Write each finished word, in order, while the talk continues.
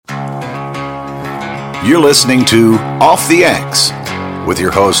You're listening to Off the X with your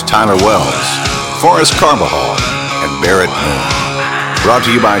hosts Tyler Wells, Forrest Carbajal, and Barrett Moon. Brought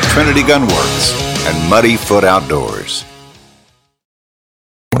to you by Trinity Gunworks and Muddy Foot Outdoors.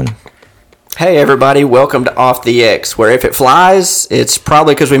 Hey everybody, welcome to Off the X, where if it flies, it's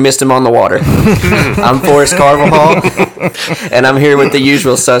probably because we missed him on the water. I'm Forrest Carbajal, and I'm here with the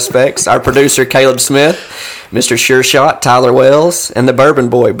usual suspects, our producer Caleb Smith, Mr. Sure Shot Tyler Wells, and the bourbon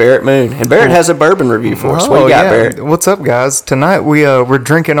boy Barrett Moon. And Barrett has a bourbon review for us. What you got, Barrett? What's up, guys? Tonight we're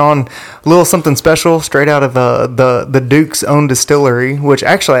drinking on a little something special straight out of the Duke's own distillery, which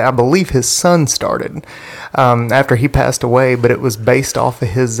actually I believe his son started after he passed away, but it was based off of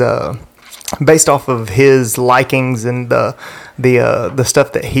his likings and the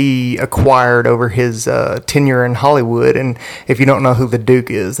stuff that he acquired over his tenure in Hollywood. And if you don't know who the Duke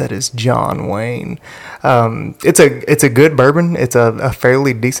is, that is John Wayne. It's a good bourbon. It's a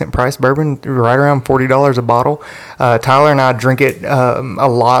fairly decent price bourbon, right around $40 a bottle. Tyler and I drink it a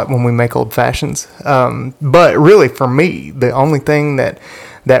lot when we make old fashions. But really, for me, the only thing that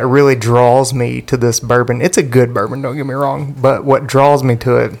really draws me to this bourbon, it's a good bourbon, don't get me wrong, but what draws me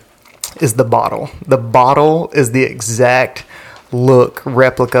to it is the bottle. The bottle is the exact look,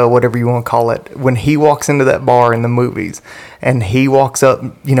 replica, whatever you want to call it, when he walks into that bar in the movies and he walks up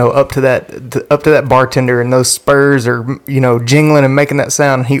to that bartender and those spurs are jingling and making that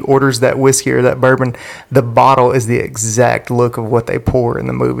sound, and he orders that whiskey or that bourbon. The bottle is the exact look of what they pour in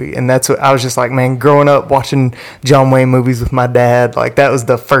the movie. And that's what I was just like, man, growing up watching John Wayne movies with my dad, like that was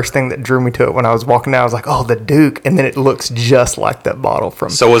the first thing that drew me to it. When I was walking out, I was like, oh, the Duke, and then it looks just like that bottle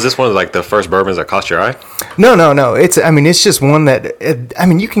from. So was this one of like the first bourbons that caught your eye? No. It's just one that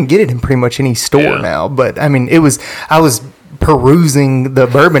you can get it in pretty much any store now. But I was perusing the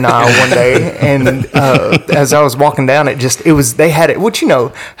bourbon aisle one day, and as I was walking down, they had it. Which, you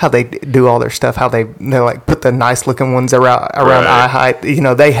know how they do all their stuff, how they like put the nice looking ones around eye height.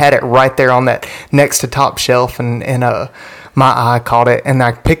 They had it right there on that next to top shelf, and my eye caught it, and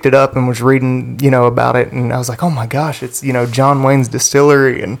I picked it up and was reading, about it, and I was like, oh my gosh, it's, John Wayne's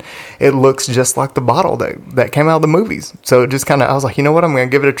distillery, and it looks just like the bottle that came out of the movies. So it just kind of, I was like, you know what, I'm going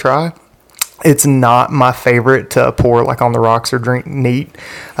to give it a try. It's not my favorite to pour like on the rocks or drink neat.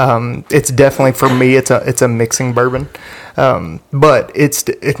 It's definitely, for me, it's a mixing bourbon. But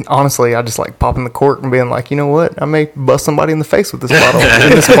honestly, I just like popping the cork and being like, you know what, I may bust somebody in the face with this bottle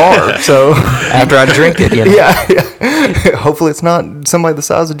in this bar. So after I drink it, yeah. Hopefully it's not somebody the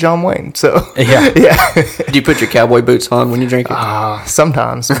size of John Wayne. So yeah. Do you put your cowboy boots on when you drink it?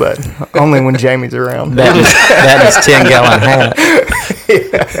 Sometimes, but only when Jamie's around. That is 10-gallon hat.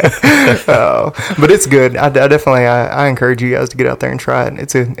 But it's good. I definitely I encourage you guys to get out there and try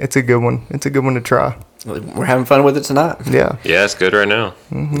it. It's a good one. It's a good one to try. We're having fun with it tonight. Yeah, it's good right now.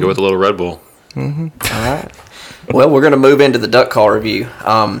 Mm-hmm. Go with a little Red Bull. Mm-hmm. All right. Well, we're going to move into the duck call review.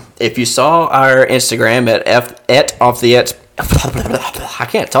 If you saw our Instagram at Off the X, I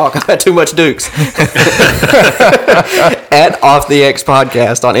can't talk. I've had too much Dukes. At Off the X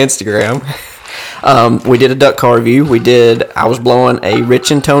podcast on Instagram. We did a duck call review. I was blowing a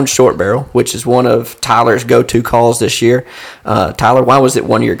Rich and Tone short barrel, which is one of Tyler's go-to calls this year. Tyler, why was it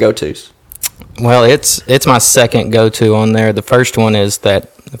one of your go-tos? Well, it's my second go-to on there. The first one is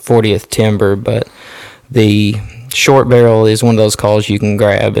that 40th Timber, but the short barrel is one of those calls you can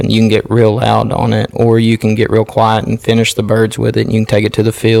grab and you can get real loud on it, or you can get real quiet and finish the birds with it, and you can take it to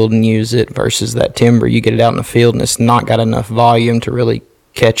the field and use it, versus that timber, you get it out in the field and it's not got enough volume to really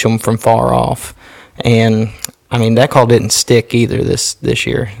catch them from far off. And that call didn't stick either this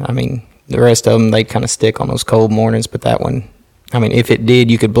year. The rest of them, they kind of stick on those cold mornings, but that one, if it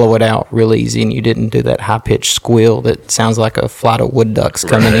did, you could blow it out real easy, and you didn't do that high-pitched squeal that sounds like a flight of wood ducks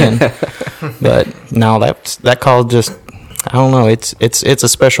coming in. But no, that call just, I don't know, it's a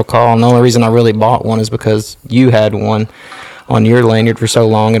special call, and the only reason I really bought one is because you had one on your lanyard for so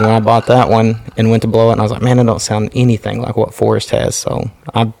long, and when I bought that one and went to blow it, and I was like, man, it don't sound anything like what Forrest has. So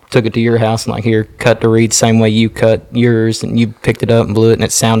I took it to your house and here, cut the reed same way you cut yours, and you picked it up and blew it, and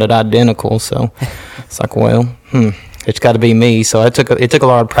it sounded identical. So it's like, well, it's got to be me. So it took a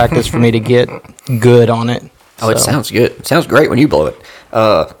lot of practice for me to get good on it. It sounds good. It sounds great when you blow it.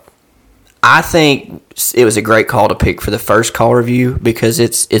 I think it was a great call to pick for the first call review, because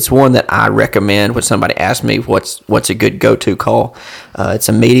it's one that I recommend when somebody asks me what's a good go-to call. It's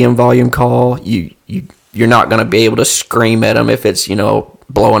a medium volume call. You're not going to be able to scream at them if it's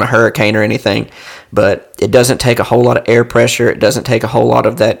blowing a hurricane or anything, but it doesn't take a whole lot of air pressure. It doesn't take a whole lot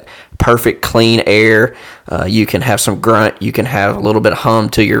of that perfect clean air. You can have some grunt. You can have a little bit of hum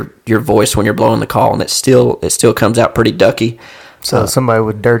to your voice when you're blowing the call, and it still comes out pretty ducky. So somebody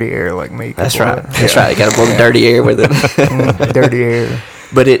with dirty air like me. That's right. That's right. You got to blow the dirty air with it. Dirty air.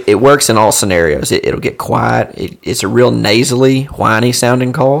 But it works in all scenarios. It'll get quiet. It's a real nasally, whiny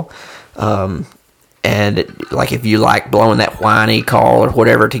sounding call. Like if you like blowing that whiny call or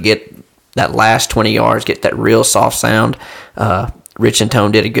whatever to get that last 20 yards, get that real soft sound, Rich and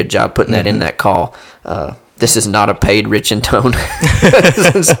Tone did a good job putting that in that call. This is not a paid Rich and Tone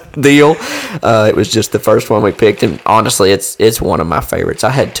deal. It was just the first one we picked, and honestly, it's one of my favorites.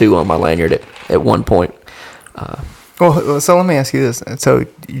 I had 2 on my lanyard at one point. Well, so let me ask you this. So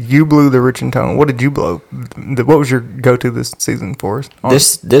you blew the Rich and Tone. What did you blow? What was your go-to this season for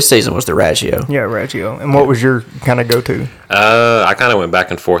us? This season was the Raggio. Yeah, Raggio. And what was your kind of go-to? I kind of went back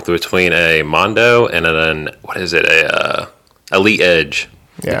and forth between a Mondo and then, what is it, a Elite Edge.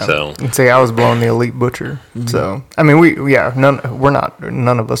 Yeah. So and see, I was blowing the Elite Butcher. Mm-hmm. So I mean,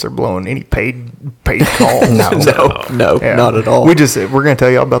 none of us are blowing any paid calls. No, yeah. Not at all. We're gonna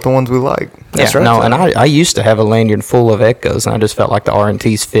tell you about the ones we like. That's right. No, and I used to have a lanyard full of Echoes, and I just felt like the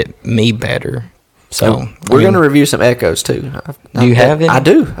R&Ts fit me better. So we're going to review some Echoes too. Do you have it? I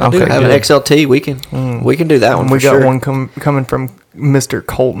do. I do Okay, have good. an XLT. We can do that one. We for got sure. one coming from Mr.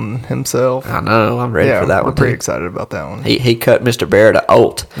 Colton himself. I know. I'm ready for that we're one. pretty too. excited about that one. He cut Mr. Barrett a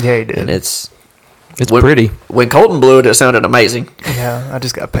Olt. Yeah, he did. And it's pretty. When Colton blew it, it sounded amazing. Yeah, I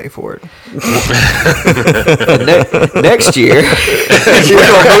just got to pay for it. Next year, we're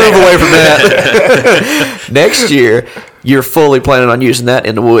going to move away from that. Next year, you're fully planning on using that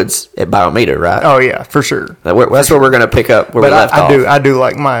in the woods at Biometa, right? Oh yeah, for sure. That's where we're going to pick up where we left off. I do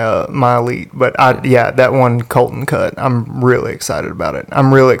like my Elite, but that one Colton cut, I'm really excited about it.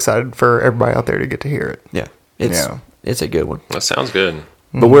 I'm really excited for everybody out there to get to hear it. Yeah, it's a good one. that sounds good.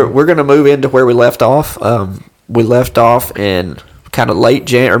 But we're going to move into where we left off. We left off in kind of mid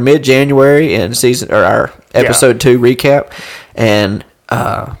January in our episode 2 recap, and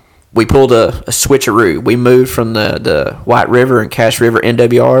we pulled a switcheroo. We moved from the White River and Cache River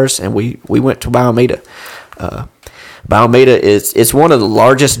NWRs, and we went to Biometa. Biometa it's one of the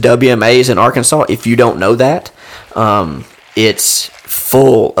largest WMAs in Arkansas. If you don't know that, it's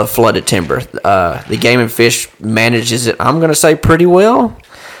full of flooded timber. The Game and Fish manages it, I'm going to say, pretty well.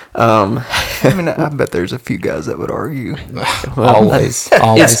 I mean, I bet there's a few guys that would argue. Always.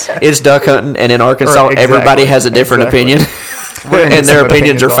 It's duck hunting, and in Arkansas, Right, exactly, everybody has a different opinion, and their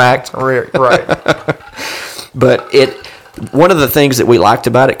opinions are fact. Right. But one of the things that we liked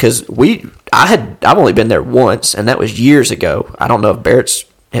about it, because I've only been there once, and that was years ago. I don't know if Barrett's.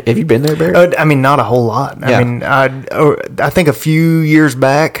 Have you been there, Barrett? I mean, not a whole lot. Yeah. I mean, I think a few years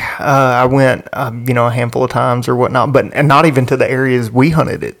back, I went, a handful of times or whatnot, and not even to the areas we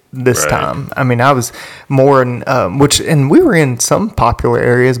hunted it this time. I mean, I was more in, and we were in some popular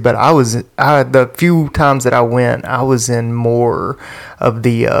areas, but the few times that I went, I was in more of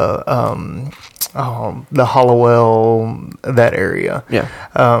the Hollowell, that area. Yeah.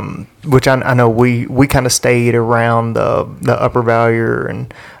 Which I know we kind of stayed around the Upper Value,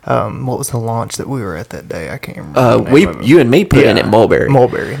 and what was the launch that we were at that day? I can't remember. You and me put in at Mulberry.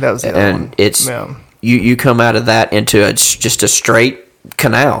 Mulberry, that was the other one. And it's you come out of that into just a straight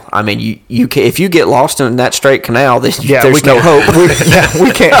canal. I mean, you can, if you get lost in that straight canal, there's no hope.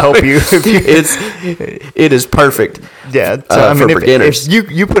 We can't help you. It is perfect. Yeah, so I mean, for beginners.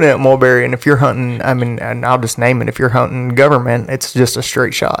 if you put in at Mulberry, and if you're hunting, I mean, and I'll just name it, if you're hunting government, it's just a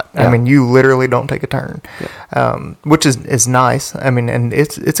straight shot. Yeah. I mean, you literally don't take a turn, which is nice. I mean, and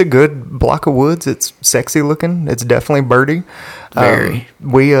it's a good block of woods. It's sexy looking. It's definitely birdie. Very.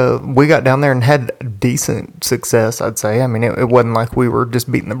 We got down there and had decent success, I'd say. I mean, it wasn't like we were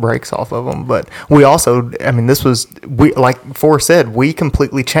just beating the brakes off of them, but we also, I mean, like Forrest said, we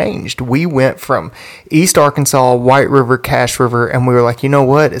completely changed. We went from East Arkansas, White River, Cache River, and we were like, you know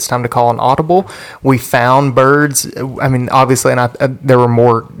what? It's time to call an audible. We found birds. I mean, obviously, and there were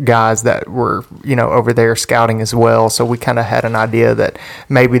more guys that were, over there scouting as well. So we kind of had an idea that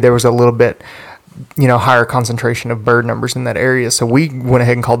maybe there was a little bit, higher concentration of bird numbers in that area. So we went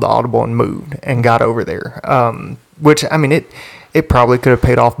ahead and called the audible and moved and got over there. Which, I mean, it probably could have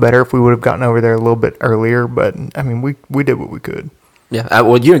paid off better if we would have gotten over there a little bit earlier. But, I mean, we did what we could. Yeah.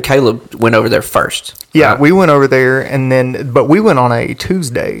 Well, you and Caleb went over there first. Yeah, right? we went over there, but we went on a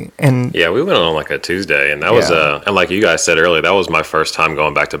Tuesday. And yeah, we went on like a Tuesday, and that was and like you guys said earlier, that was my first time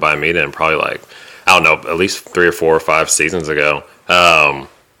going back to Biometa, and probably like, I don't know, at least 3 or 4 or 5 seasons ago.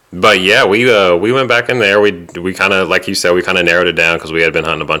 But yeah, we went back in there. We kind of, like you said, we kind of narrowed it down because we had been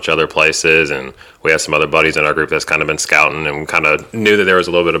hunting a bunch of other places, and we had some other buddies in our group that's kind of been scouting, and we kind of knew that there was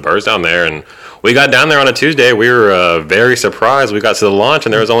a little bit of birds down there. And we got down there on a Tuesday. We were very surprised. We got to the launch,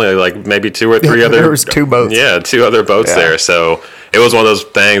 and there was only like maybe 2 or 3 other. There was 2 boats. Yeah, 2 other boats there. So it was one of those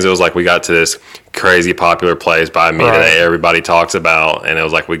things. It was like we got to this crazy popular place by me that everybody talks about, and it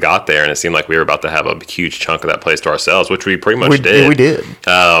was like we got there, and it seemed like we were about to have a huge chunk of that place to ourselves, which we pretty much did. We did.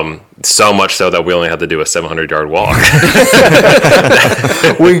 So much so that we only had to do a 700-yard walk.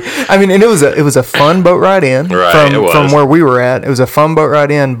 And it was a fun boat ride in from where we were at. It was a fun boat ride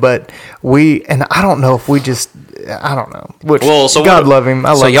in, but I don't know if we just. I don't know. Which, God love him.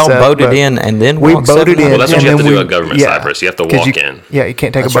 I love y'all Seth, boated in and then we walked boated in. Well, that's what you have to do at Government yeah, Cypress. You have to walk in. Yeah, you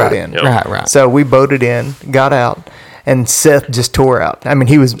can't take That's a boat right. in. Yep. Right. So we boated in, got out, and Seth just tore out. I mean,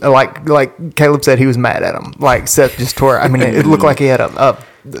 he was like Caleb said, he was mad at him. Like Seth just tore out. I mean, it looked like he had a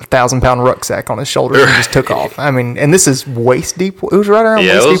 1,000-pound rucksack on his shoulders and just took off. I mean, and this is waist deep. It was right around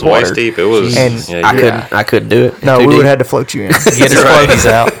waist deep water. Waist deep. It was. And I couldn't do it. No, Too we deep. would have had to float you in. Get his floaties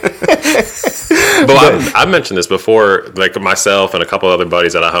out. But I've mentioned this before, like myself and a couple other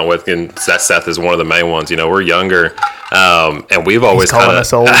buddies that I hunt with, and that Seth is one of the main ones. You know, we're younger, and we've always calling kind of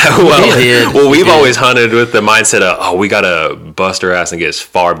us old. we've always hunted with the mindset of, we gotta bust our ass and get as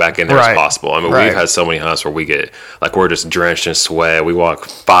far back in there as possible. I mean, we've had so many hunts where we get like we're just drenched in sweat. We walk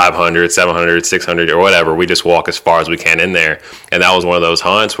 500, 700, 600, or whatever. We just walk as far as we can in there, and that was one of those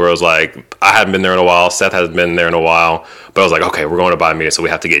hunts where it was like I hadn't been there in a while. Seth hasn't been there in a while. But I was like, okay, we're going to buy meat, so we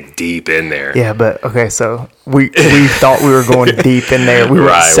have to get deep in there. Yeah, but okay, so we thought we were going deep in there. We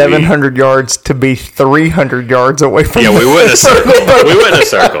were 700 yards to be 300 yards away from. Yeah, we went in a circle. We went in a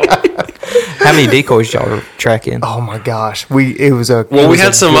circle. How many decoys y'all were tracking? Oh my gosh, we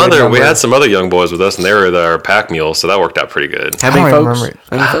had some other young boys with us, and they were our pack mules, so that worked out pretty good. How many folks? Remember it.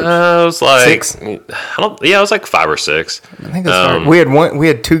 It was like 6. it was like 5 or 6. I think that's right. We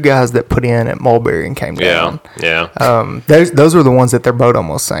had 2 guys that put in at Mulberry and came down. Yeah. Those were the ones that their boat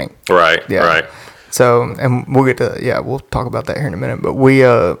almost sank. Right. Yeah. Right. So, and we'll get to we'll talk about that here in a minute. But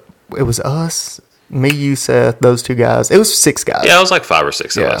it was us, me, you, Seth, those 2 guys. It was 6 guys. Yeah, it was like 5 or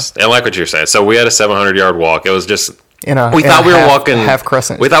 6 of us. And like what you're saying, so we had a 700-yard walk. It was just we thought we were walking half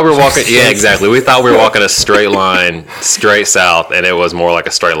crescent. We thought we were walking. Yeah, exactly. We thought we were walking a straight line straight south, and it was more like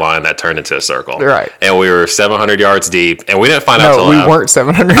a straight line that turned into a circle. Right. And we were 700 yards deep, and we didn't find out. No, we weren't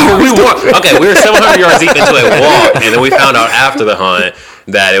 700 yards deep. Okay, we were 700 yards deep into a walk, and then we found out after the hunt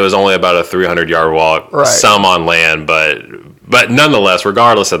that it was only about a 300-yard walk, some on land, but nonetheless,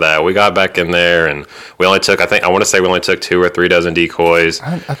 regardless of that, we got back in there, and we only took, I want to say we only took 2 or 3 dozen decoys.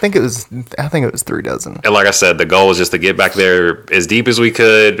 I think it was 3 dozen. And like I said, the goal was just to get back there as deep as we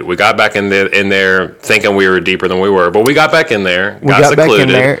could. We got back in there thinking we were deeper than we were, but we got back in there. Got back in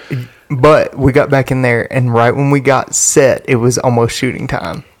there, but we got back in there, and right when we got set, it was almost shooting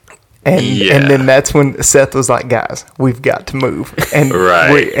time. And then that's when Seth was like, guys, we've got to move. And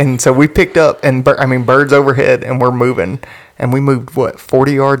and so we picked up, and birds overhead, and we're moving. And we moved,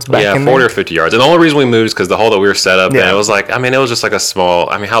 40 yards back in there? 40 or 50 yards. And the only reason we moved is because the hole that we were set up in, it was like, it was just like a small,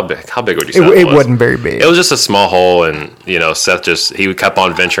 how big would you say it wasn't very big. It was just a small hole, and, Seth he kept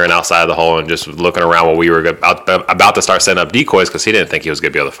on venturing outside the hole and just looking around while we were about to start setting up decoys because he didn't think he was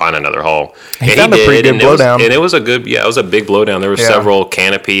going to be able to find another hole. He found a pretty good blowdown. And it was a good, it was a big blowdown. There were several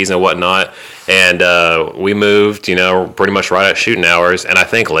canopies and whatnot. And we moved, pretty much right at shooting hours. And I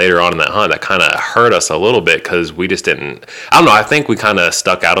think later on in that hunt, that kind of hurt us a little bit because we just didn't. I don't know. I think we kind of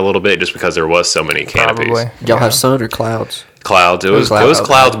stuck out a little bit just because there was so many canopies. Probably. Y'all have sun or clouds? Clouds. It was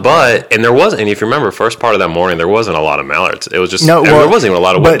clouds, and there wasn't. And if you remember, first part of that morning, there wasn't a lot of mallards. It was just there wasn't even a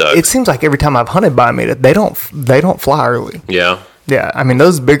lot of wood ducks. It seems like every time I've hunted by me, they don't fly early. Yeah. Yeah,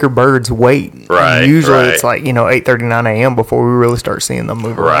 those bigger birds wait. Right. Usually it's like 8:30, 9 a.m. before we really start seeing them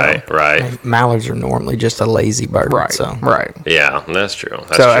move around. Right. Mallards are normally just a lazy bird. Right. So. Right. Yeah, that's true.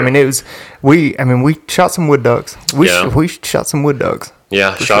 It was we shot some wood ducks. We shot some wood ducks.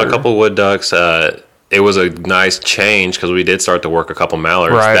 Yeah, shot a couple wood ducks. It was a nice change because we did start to work a couple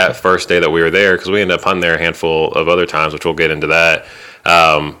mallards that first day that we were there because we ended up hunting there a handful of other times, which we'll get into that.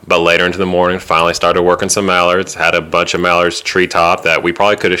 But later into the morning, finally started working some mallards. Had a bunch of mallards treetop that we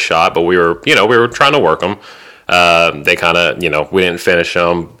probably could have shot, but we were trying to work them. They kind of, we didn't finish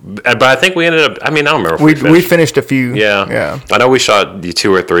them. But I think we ended up, I don't remember if we finished a few. Yeah. I know we shot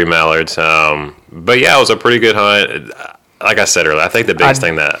 2 or 3 mallards. But yeah, it was a pretty good hunt. Like I said earlier, I think the biggest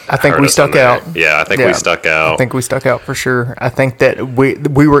thing that I think we stuck out. Yeah, I think we stuck out. I think we stuck out for sure. I think that we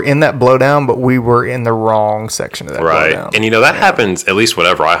were in that blowdown, but we were in the wrong section of that blowdown. And that happens at least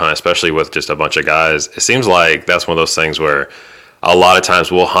whenever I hunt, especially with just a bunch of guys. It seems like that's one of those things where a lot of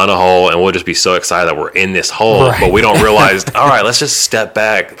times we'll hunt a hole and we'll just be so excited that we're in this hole, but we don't realize, all right, let's just step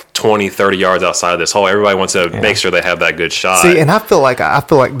back 20, 30 yards outside of this hole. Everybody wants to make sure they have that good shot. See, and I feel like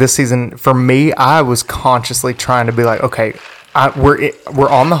this season, for me, I was consciously trying to be like, okay, we're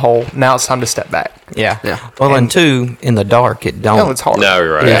on the hole. Now it's time to step back. Yeah. Well, and two, in the dark, it don't. No, it's hard. No,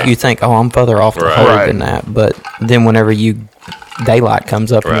 you're right. You think, oh, I'm further off the hole than that. But then whenever daylight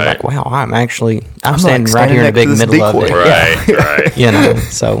comes up and you're like, wow, I'm standing right here in the big middle of it. Right. You know,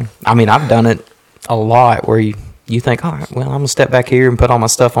 so, I mean, I've done it a lot where you think, all right, well, I'm going to step back here and put all my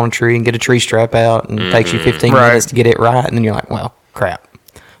stuff on a tree and get a tree strap out, and it takes you 15 minutes to get it right. And then you're like, well, crap.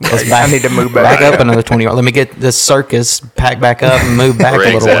 I need to move back up another 20 yards. Let me get this circus packed back up and move back a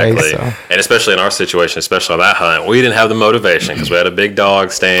little ways. So. And especially in our situation, especially on that hunt, we didn't have the motivation because we had a big dog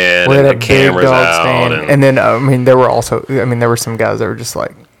stand and the cameras out. And then, there were some guys that were just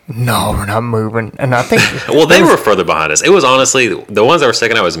like, no, we're not moving. And I think... well, they were further behind us. It was honestly, the ones that were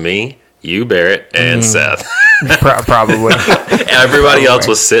sticking out was me, you, Barrett, and Seth. Probably. Everybody else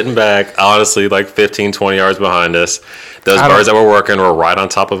was sitting back, honestly, like 15, 20 yards behind us. Those birds that were working were right on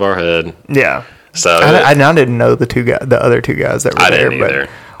top of our head. Yeah. So I didn't know the other two guys that were there. Didn't either.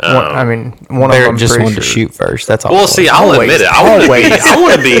 One of them just wanted to shoot first. That's all. Well, see, I'll admit it. I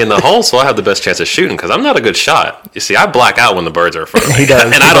want to be in the hole, so I have the best chance of shooting because I'm not a good shot. You see, I black out when the birds are in front of me. He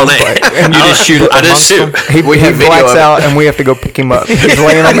does, and I don't. And you just shoot. I just shoot. He blacks out, and we have to go pick him up. He's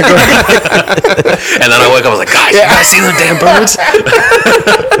laying on the ground. And then I wake up. I was like, guys, you guys see them damn birds?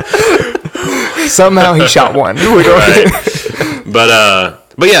 Somehow he shot one.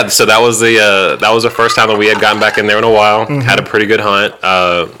 But yeah, so that was the first time that we had gotten back in there in a while. Had a pretty good hunt.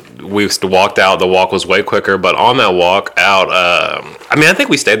 We walked out. The walk was way quicker, but on that walk out, I think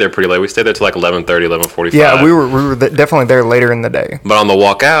we stayed there pretty late. We stayed there till like 11:30, 11:45. Yeah, we were definitely there later in the day. But on the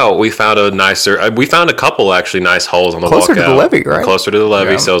walk out, we found a couple actually nice holes on the closer walk out. Closer to the levee, right? Closer to the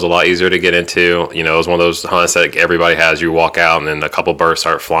levee, so it was a lot easier to get into. You know, it was one of those hunts that everybody has. You walk out, and then a couple birds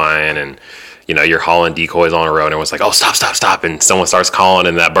start flying, and you know, you're hauling decoys on a road, and everyone's like, oh, stop, and someone starts calling,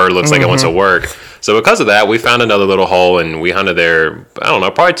 and that bird looks like it wants to work. So because of that, we found another little hole, and we hunted there, I don't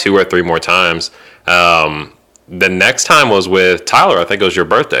know, probably 2 or 3 more times. The next time was with Tyler. I think it was your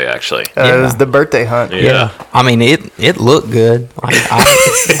birthday, actually. It was the birthday hunt. Yeah. I mean, it looked good. Y'all and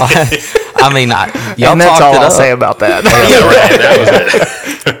that's talked all it I'll up. say about that. Yeah, right. That was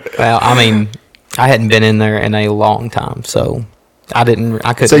it. Well, I mean, I hadn't been in there in a long time, so I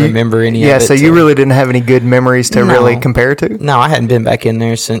couldn't remember any of it. Yeah, so you really didn't have any good memories to really compare to? No, I hadn't been back in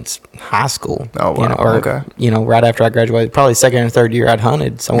there since high school. Oh, wow. Okay. Right after I graduated, probably second or third year I'd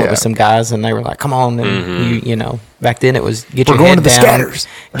hunted. So I went with some guys, and they were like, come on. And, back then it was get your head down.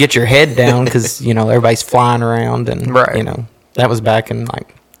 Get your head down because, everybody's flying around. And, that was back in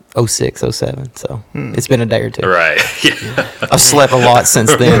like 06, 07. So it's been a day or two. Right. I've slept a lot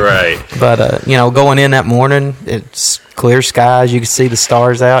since then. Right. But, going in that morning, it's clear skies. You can see the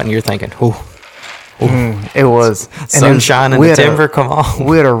stars out, and you're thinking, ooh. It was sunshine in the timber. Come on,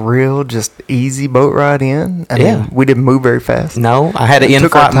 we had a real just easy boat ride in. We didn't move very fast. No, I had an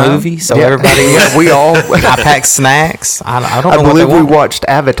in-flight movie, so everybody. We all. I packed snacks. I don't know. I believe we watched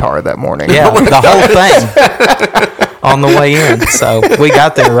Avatar that morning. Yeah, the whole thing on the way in. So we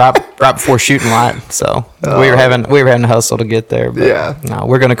got there right before shooting light. So we were having to hustle to get there. But no,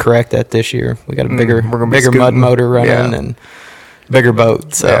 we're going to correct that this year. We got a bigger mud motor running and bigger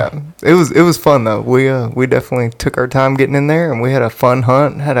boat. So it was fun though. We definitely took our time getting in there, and we had a fun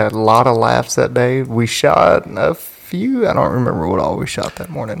hunt. Had a lot of laughs that day. We shot a few. I don't remember what all we shot that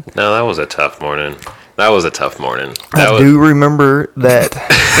morning. No, that was a tough morning. I do remember that,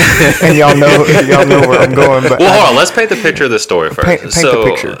 and y'all know where I'm going. But hold on. Let's paint the picture of the story first. Paint the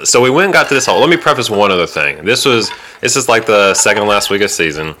picture. So we went and got to this hole. Let me preface one other thing. This is like the second last week of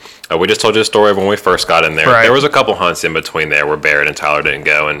season. We just told you a story of when we first got in there. Right. There was a couple hunts in between there where Barrett and Tyler didn't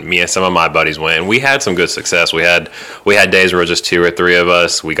go, and me and some of my buddies went, and we had some good success. We had days where it was just 2 or 3 of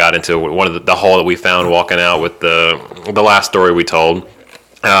us. We got into one of the hole that we found walking out with the last story we told.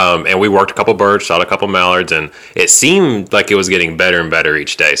 And we worked a couple birds, shot a couple mallards, and it seemed like it was getting better and better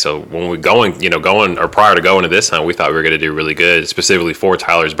each day. So when we prior to going to this hunt, we thought we were going to do really good, specifically for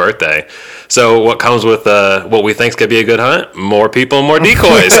Tyler's birthday. So what comes with what we think is going to be a good hunt? More people, more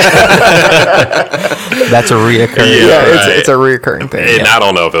decoys. That's a reoccurring. It's a reoccurring thing. And I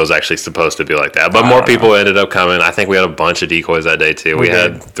don't know if it was actually supposed to be like that, but more people ended up coming. I think we had a bunch of decoys that day too. We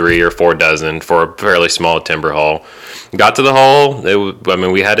had 3 or 4 dozen for a fairly small timber hole. Got to the hole.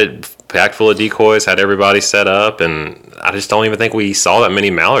 We had it packed full of decoys, had everybody set up, and I just don't even think we saw that many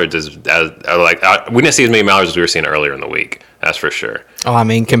mallards we didn't see as many mallards as we were seeing earlier in the week. That's for sure. Oh, I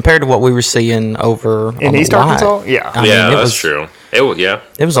mean, compared to what we were seeing over In East Arkansas? Yeah. I mean, That's true. It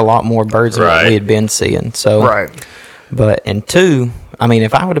was a lot more birds than what we had been seeing. So, right. But and two, I mean,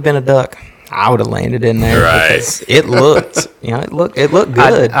 if I would have been a duck, I would have landed in there because it looked, it looked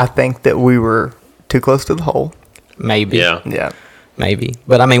good. I think that we were too close to the hole. Maybe. Yeah. Maybe.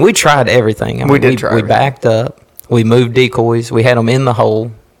 But I mean, we tried everything. I mean, we did try. We backed up. We moved decoys. We had them in the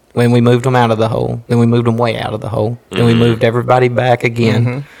hole. When we moved them out of the hole, then we moved them way out of the hole. Then we moved everybody back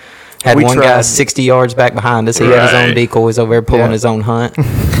again. Had one guy 60 yards back behind us. He had his own decoys over there pulling his own hunt.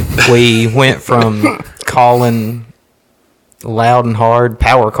 We went from calling loud and hard,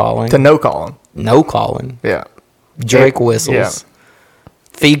 power calling, to no calling. No calling. Yeah. Drake whistles. Yeah.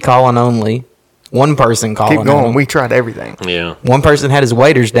 Feed calling only. One person calling. Keep going. We tried everything. Yeah. One person had his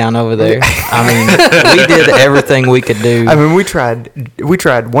waders down over there. I mean, we did everything we could do. I mean, we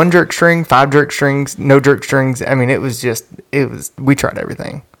tried 1 jerk string, 5 jerk strings, no jerk strings. I mean, we tried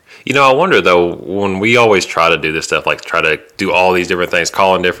everything. I wonder though, when we always try to do this stuff, like try to do all these different things,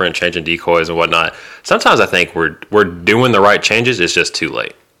 calling different, changing decoys and whatnot. Sometimes I think we're doing the right changes. It's just too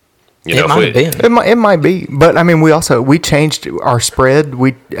late. It might have been. It might be, but I mean, we changed our spread.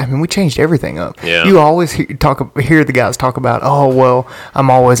 We changed everything up. Yeah. You always hear the guys talk about, oh well, I'm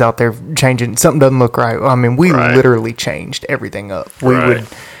always out there changing. Something doesn't look right. I mean, we literally changed everything up.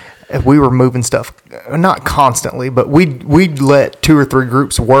 We were moving stuff, not constantly, but we'd let 2 or 3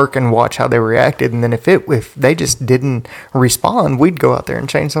 groups work and watch how they reacted, and then if they just didn't respond, we'd go out there and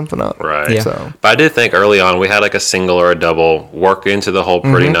change something up. Right. Yeah. So, but I did think early on we had like a single or a double work into the hole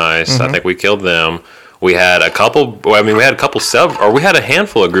pretty nice. I think we killed them. We had a couple. We had a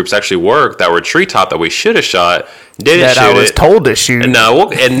handful of groups actually work that were treetop that we should have shot. Didn't that shoot I was it. told to shoot.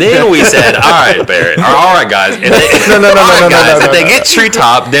 No, and then we said, "All right, Barrett. All right, guys. If they get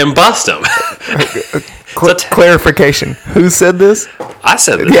treetop, then bust them." Clarification: who said this? I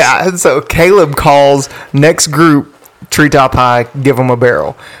said this. Yeah, and so Caleb calls next group treetop high, give them a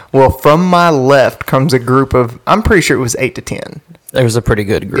barrel. Well, from my left comes a group of, I'm pretty sure it was 8 to 10. It was a pretty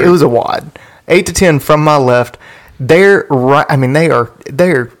good group. It was a wad. 8 to 10 from my left. They're right. I mean,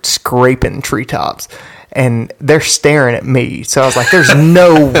 they're scraping treetops, and they're staring at me. So I was like, "There's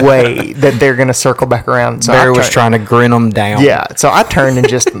no way that they're gonna circle back around." So Barry was trying to grin them down. Yeah, so I turned and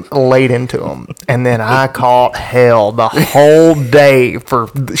just laid into them, and then I caught hell the whole day for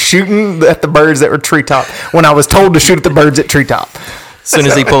shooting at the birds that were treetop when I was told to shoot at the birds at treetop. As soon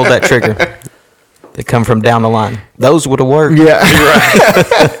as he pulled that trigger, they come from down the line. Those would have worked. Yeah,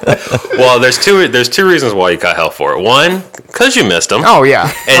 Well, there's two reasons why you got hell for it. One, because you missed them. Oh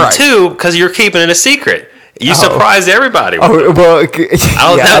yeah, And right. 2, because you're keeping it a secret. You surprised everybody. Oh well, I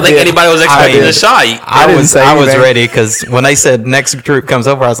don't think anybody was expecting the shot. I was anything. ready because when they said next group comes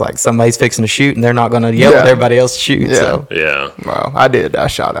over, I was like, somebody's fixing to shoot, and they're not going to yell at everybody else to shoot. Yeah. So Yeah. Well, I did. I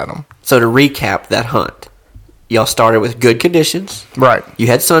shot at them. So to recap that hunt, y'all started with good conditions. Right. You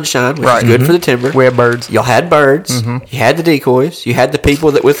had sunshine, which Right. is good for the timber. We had birds. Y'all had birds. You had the decoys. You had the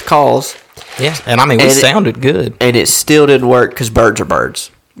people that with calls, yeah, and I mean, we And it- sounded good. and it still didn't work because birds are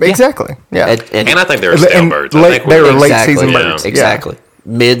birds. Exactly. Yeah. And I think they were stale birds. I think they were late Exactly. season Yeah. birds. Exactly.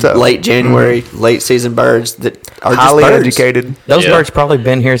 So- Late January, late season birds that are just Highly birds. educated. Those Yeah. birds probably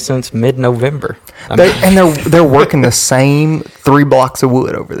been here since mid-November. I mean, They're working the same 3 blocks of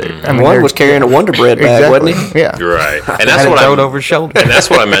wood over there. I mean, One they're- was carrying a Wonder Bread bag, exactly. wasn't he? Yeah. You're right. And had that's it what thrown I over his shoulder. And that's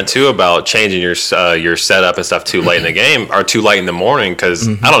what I meant too about changing your setup and stuff too late in the game or too late in the morning because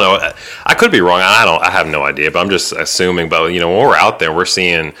I don't know. I could be wrong. I have no idea, but I'm just assuming. But when we're out there, we're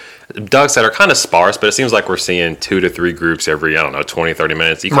seeing ducks that are kind of sparse, but it seems like we're seeing 2 to 3 groups every 20, 30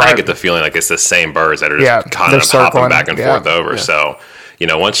 minutes. You kind of get the feeling like it's the same birds that are just kind of hopping circling, back and forth over. So.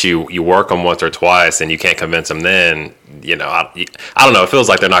 Once you work them once or twice and you can't convince them, then I don't know. It feels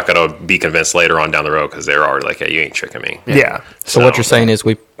like they're not going to be convinced later on down the road because they're already like, "Hey, you ain't tricking me." Yeah. So what you're saying is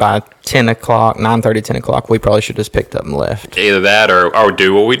by 10 o'clock, 9:30, 10 o'clock, we probably should have just picked up and left. Either that or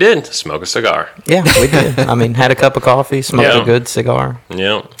do what we did: smoke a cigar. Yeah, we did. I mean, had a cup of coffee, smoked Yeah. a good cigar.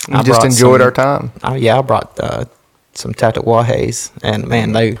 Yeah. I Just brought enjoyed some- our time. I brought some Tatawahes, and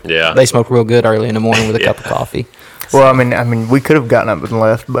man, Yeah. they smoked real good early in the morning with a cup of coffee. Well, I mean, we could have gotten up and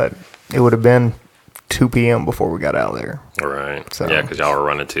left, but it would have been 2 p.m. before we got out of there. All right. So- Yeah, because y'all were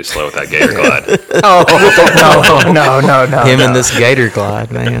running too slow with that Gator Glide. No. Him and this Gator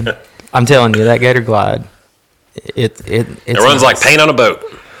Glide, man. I'm telling you, that Gator Glide, it runs like paint on a boat.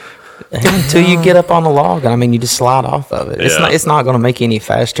 until you get up on the log. I mean, you just slide off of it. Yeah. It's not going to make you any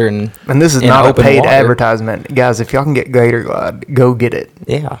faster. And And this is in not a open paid water. advertisement. Guys, if y'all can get Gator Glide, go get it.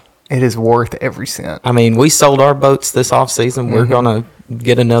 Yeah. It is worth every cent. I mean, we sold our boats this off season. We're gonna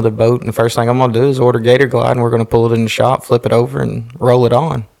get another boat, and the first thing I'm going to do is order Gator Glide, and we're going to pull it in the shop, flip it over, and roll it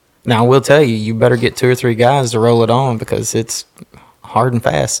on. Now, I will tell you, you better get 2 or 3 guys to roll it on because it's hard and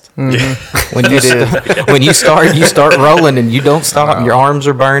fast. Mm-hmm. When you start rolling, and you don't stop, and your arms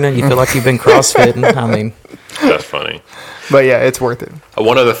are burning, you feel like you've been CrossFitting. I mean, that's funny. But yeah, it's worth it.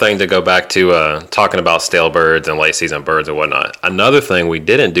 One other thing to go back to talking about stale birds and late season birds and whatnot. Another thing we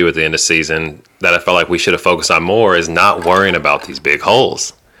didn't do at the end of season that I felt like we should have focused on more is not worrying about these big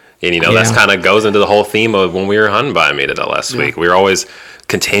holes. And, that's kind of goes into the whole theme of when we were hunting by me last week. We were always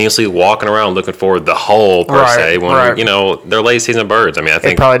continuously walking around looking for the hole per se when they're late season birds. I mean, I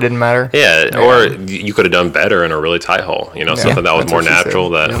think it probably didn't matter. Yeah, or you could have done better in a really tight hole. Something that was more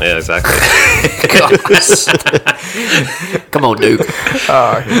natural. Yeah, exactly. Come on, Duke.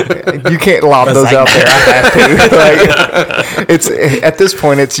 You can't lob those out there. I have to. It's at this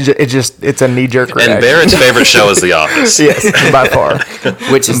point, it's a knee jerk reaction. And Barrett's favorite show is The Office. Yes, by far.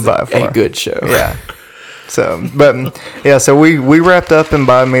 Which is by far a good show. Yeah. So, so we wrapped up in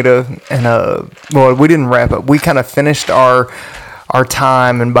Biomeda, and we didn't wrap up. We kind of finished our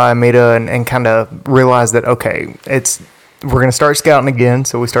time in Biomeda and kind of realized that okay, we're gonna start scouting again.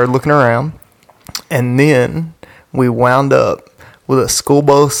 So we started looking around, and then we wound up with a school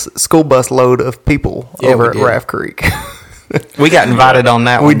bus load of people over at Raft Creek. We got invited on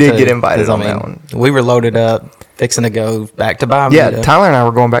that one. We did get invited on that one. We were loaded up, fixing to go back to Biomeda. Yeah, Tyler and I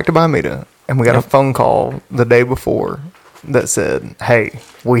were going back to Biomeda. And we got a phone call the day before that said, hey,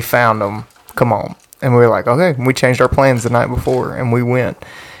 we found them. Come on. And we were like, okay. And we changed our plans the night before, and we went.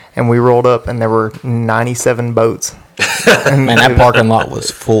 And we rolled up, and there were 97 boats. Man, that parking lot was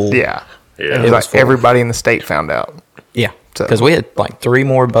full. Yeah. Yeah. It was like everybody in the state found out. Yeah. Because we had like 3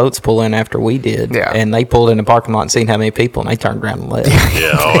 more boats pull in after we did. Yeah. And they pulled in the parking lot and seen how many people, and they turned around and left.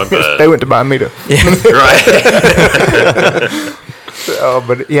 Yeah, I bet. They went to Biomeda. Right.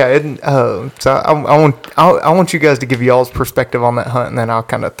 But yeah, so I want you guys to give y'all's perspective on that hunt, and then I'll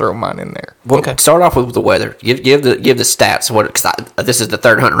kind of throw mine in there. Well, start off with the weather. Give the stats. This is the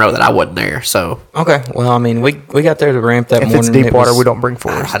 3rd hunt in a row that I wasn't there. So okay, well, I mean, we got there to ramp that morning. If it's deep water, we don't bring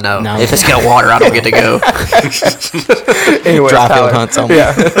force. I know. No. If it's got water, I don't get to go. Anyway, dry field hunts only.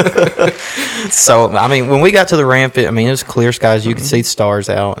 Yeah. So I mean, when we got to the ramp, it was clear skies. You could see the stars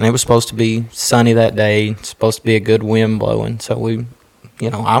out, and it was supposed to be sunny that day. It's supposed to be a good wind blowing. So we.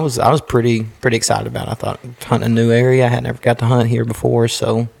 I was pretty excited about it. I thought hunting a new area. I had never got to hunt here before,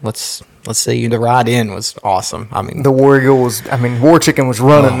 so let's see. The ride in was awesome. I mean, the War Eagle War Chicken was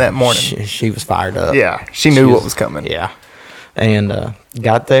running that morning. She was fired up. Yeah, she knew what was coming. Yeah, and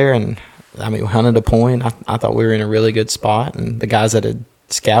got there, and hunted a point. I thought we were in a really good spot, and the guys that had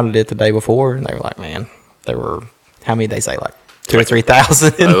scouted it the day before, and they were like, man, there were how many did they say, like 2,000 or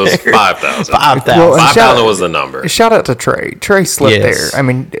 3,000. It was 5,000. 5,000. Well, 5,000 was the number. Shout out to Trey. Trey slipped Yes.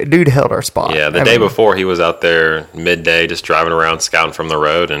 there. Dude held our spot. Yeah, the day before he was out there midday just driving around scouting from the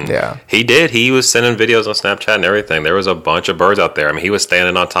road, and he did. He was sending videos on Snapchat and everything. There was a bunch of birds out there. He was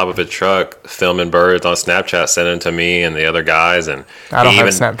standing on top of his truck filming birds on Snapchat, sending to me and the other guys. And I don't have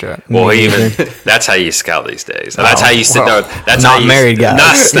Snapchat. Well, that's how you scout these days. And that's how you send. That's not how you, married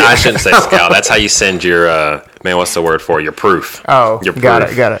guys. I shouldn't say scout. That's how you send your what's the word for it? Your proof. Oh, your proof.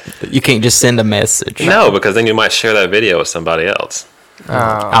 got it. You can't just send a message. No, because then you might share that video with somebody else.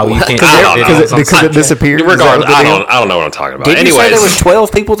 Oh, you can't. Because it disappeared. Regardless, I don't know what I'm talking about. Did you say there was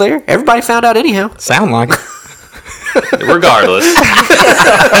 12 people there? Everybody found out anyhow. Sound like it. Regardless.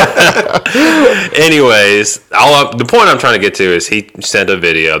 Anyways, the point I'm trying to get to is he sent a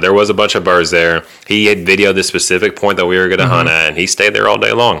video. There was a bunch of birds there. He had videoed the specific point that we were going to hunt at, and he stayed there all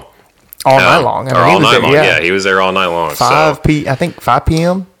day long. All night long. All night long. Yeah, he was there all night long. 5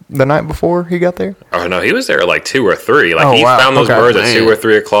 p.m. the night before he got there. Oh no, he was there at like 2 or 3. Like he wow. found those birds at 2 or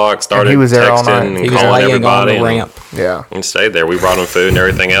 3 o'clock. Started he was there all night. texting and He was calling laying everybody on the ramp. Yeah, and stayed there. We brought him food and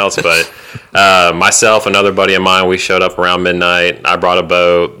everything else. But myself, another buddy of mine, we showed up around midnight. I brought a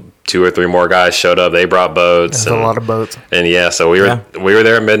boat. 2 or 3 more guys showed up. They brought boats. There's a lot of boats. And so we were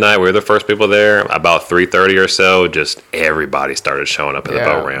there at midnight. We were the first people there. About 3:30 or so, just everybody started showing up at the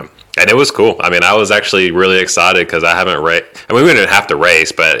boat ramp. And it was cool. I was actually really excited because I haven't raced. We didn't have to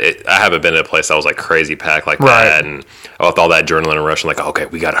race, but I haven't been in a place that was like crazy packed like that. And with all that adrenaline rush, I'm like, okay,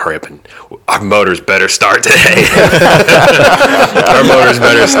 we got to hurry up and our motors better start today. Our motors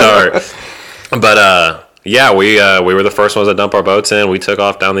better start. But, we were the first ones to dump our boats in. We took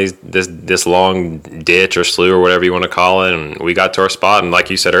off down this long ditch or slough or whatever you want to call it, and we got to our spot. And like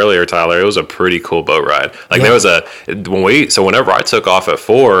you said earlier, Tyler, it was a pretty cool boat ride. There was whenever I took off at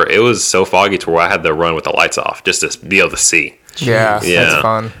 4, it was so foggy to where I had to run with the lights off just to be able to see. Yeah, Yeah. that's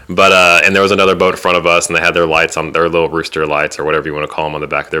fun. But and there was another boat in front of us, and they had their lights on, their little rooster lights or whatever you want to call them, on the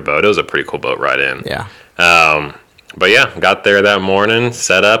back of their boat. It was a pretty cool boat ride in. Yeah. But yeah, got there that morning,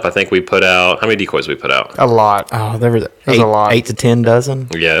 set up. I think we put out, how many decoys we put out? A lot. Oh, there was was a lot. 8 to 10 dozen.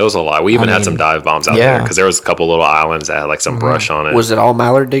 Yeah, it was a lot. We even had some dive bombs out there yeah. because there was a couple little islands that had like some brush on it. Was it all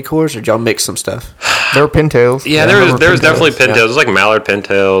mallard decoys, or did y'all mix some stuff? There were pintails. Yeah, there was definitely pintails. It was like mallard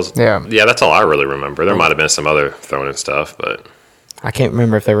pintails. Yeah. That's all I really remember. There might have been some other thrown in stuff, but I can't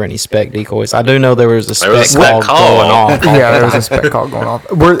remember if there were any spec decoys. I do know there was a There was spec, a spec call call. going off. Yeah, there was a spec call going on.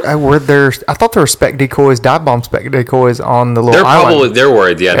 Were there? I thought there were spec decoys, dive bomb spec decoys on the little they're island. probably their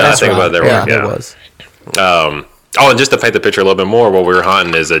word. Yeah, now I That's think about right. their Yeah, word. there Yeah. was. Oh, and just to paint the picture a little bit more, what we were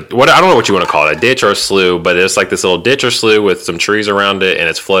hunting is what I don't know what you want to call it, a ditch or a slough, but it's like this little ditch or slough with some trees around it, and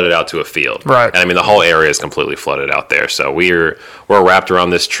it's flooded out to a field. Right. And I mean, the whole area is completely flooded out there. So we're wrapped around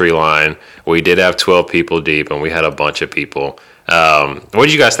this tree line. We did have 12 people deep, and we had a bunch of people. What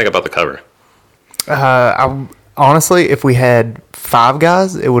did you guys think about the cover? Honestly, if we had 5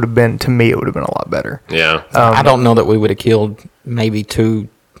 guys, it would have been, to me, it would have been a lot better. Yeah. I don't know that we would have killed maybe two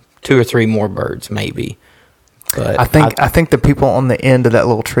or three more birds, maybe. But I think the people on the end of that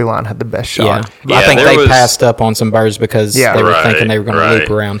little tree line had the best yeah, shot. Yeah, I think there they was- passed up on some birds because Yeah. they were Right, thinking they were going right. to loop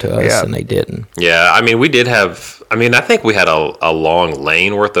around to us, Yeah. and they didn't. Yeah, I mean, we did have. I mean, I think we had a long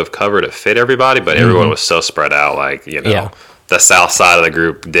lane worth of cover to fit everybody, but everyone was so spread out. Like, Yeah. the south side of the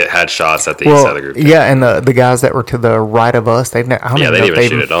group had shots that the east side of the group did. yeah, and the guys that were to the right of us, I don't Yeah, even they know didn't if they even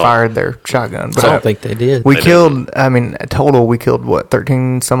shoot even at all. fired their shotgun. But I don't think they did. we They killed. I mean, total, we killed what,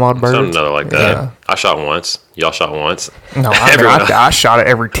 13 some odd birds. Something other like that. Yeah. I shot once. Y'all shot once. No, I, mean, Everyone- I shot at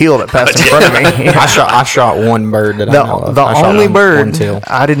every teal that passed in front of me. I shot one bird that I know of. The I shot only one bird teal.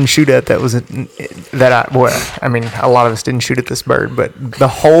 I didn't shoot at I mean, a lot of us didn't shoot at this bird, but the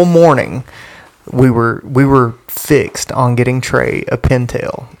whole morning we were fixed on getting Trey a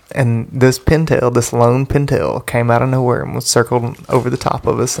pintail, and this lone pintail came out of nowhere and was circled over the top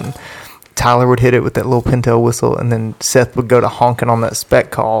of us, and Tyler would hit it with that little pintail whistle, and then Seth would go to honking on that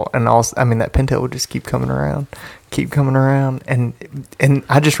spec call, and that pintail would just keep coming around, and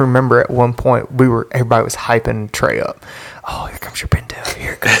I just remember at one point everybody was hyping Trey up. Oh, here comes your pintail!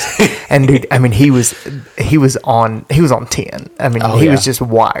 Here it comes! And dude, I mean, he was on 10. I mean, he was just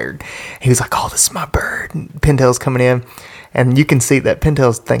wired. He was like, "Oh, this is my bird." And pintail's coming in. And you can see that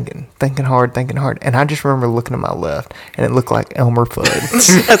pintail's thinking hard. And I just remember looking to my left, and it looked like Elmer Fudd.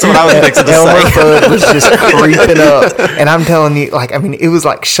 That's what I was fixing to Elmer say. Fudd was just creeping up. And I'm telling you, like, I mean, it was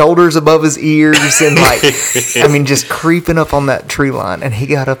like shoulders above his ears and, like, I mean, just creeping up on that tree line. And he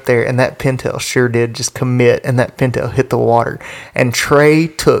got up there, and that pintail sure did just commit, and that pintail hit the water. And Trey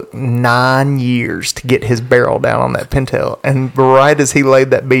took 9 years to get his barrel down on that pintail. And right as he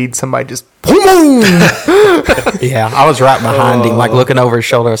laid that bead, somebody just boom! Yeah, I was right behind him, like looking over his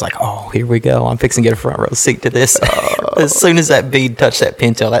shoulder. I was like, "Oh, here we go! I'm fixing to get a front row seat to this." As soon as that bead touched that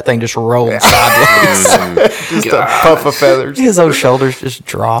pintail, that thing just rolled sideways. Just a puff of feathers. His old shoulders just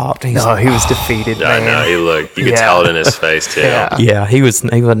dropped. He's No, like, he was defeated, I man. know. He looked. You could Yeah. tell it in his face, too. Yeah. yeah, he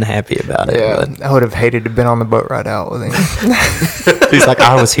wasn't happy about it. Yeah, But I would have hated to have been on the boat ride out with him. he's like,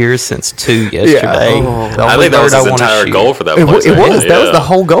 "I was here since 2 yesterday." Oh. The I only think that was bird his wanna entire shoot." goal for that It place. was. right? That was the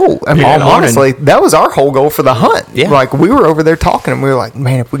whole goal. I mean, All morning. honestly, that was our whole goal for the hunt. Yeah. Like, we were over there talking, and we were like,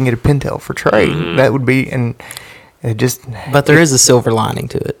 man, if we can get a pintail for Trey, Mm-hmm. that would be, and it just, But there is a silver lining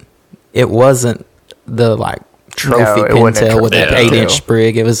to it. It wasn't the trophy No, it wasn't a pintail with that trophy 8-inch pintail.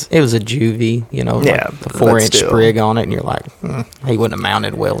 sprig. It was a juvie, Yeah, the but 4-inch still. sprig on it, and you're like, he wouldn't have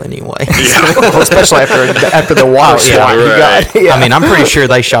mounted well anyway. especially after the water Oh, yeah, swat you got. Yeah. I mean, I'm pretty sure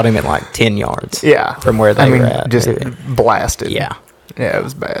they shot him at like 10 yards. yeah, from where they I mean, were at. just blasted. Yeah. yeah, it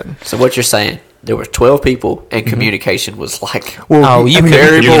was bad. So what you're saying? There were 12 people, and communication was like Well, Oh, you I mean,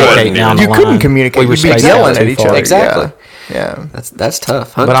 couldn't you communicate couldn't- down the you line. couldn't communicate. We were You'd be spaced yelling out at too each far. other. Exactly. Yeah. that's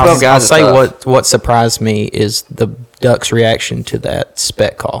tough. Hunting But 12 I'll guys is say tough. what surprised me is the duck's reaction to that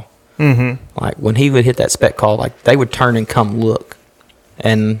spec call. Mm-hmm. Like when he would hit that spec call, like they would turn and come look,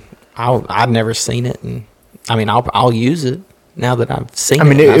 and I'd never seen it, and I mean I'll use it now that I've seen I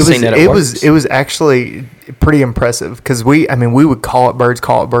mean, it. it I've was seen that it works. was actually pretty impressive because we would call it birds,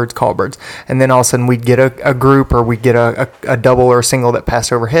 and then all of a sudden we'd get a group or we'd get a double or a single that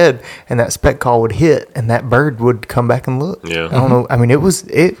passed overhead, and that spec call would hit, and that bird would come back and look. Yeah. I don't know. I mean, it was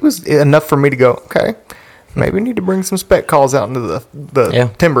enough for me to go, okay, maybe we need to bring some spec calls out into the Yeah.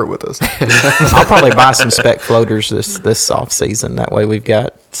 timber with us. I'll probably buy some spec floaters this off season. That way we've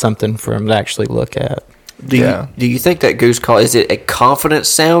got something for them to actually look at. Do you think that goose call, is it a confidence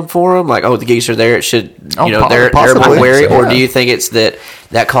sound for them? Like, oh, the geese are there, it should, they're more wary? Or do you think it's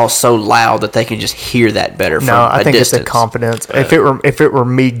that call's so loud that they can just hear that better from I think distance? it's a confidence. If it were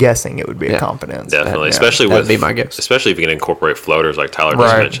me guessing, it would be a confidence. Definitely, especially that'd be my guess. Especially if you can incorporate floaters like Tyler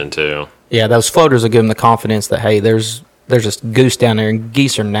just mentioned too. Yeah, those floaters will give them the confidence that, hey, there's just goose down there, and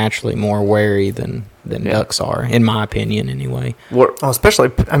geese are naturally more wary than ducks are, in my opinion, anyway. Well, especially,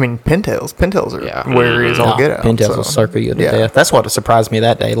 pintails. Pintails are wary as all get out. Pintails will circle you to death. That's what surprised me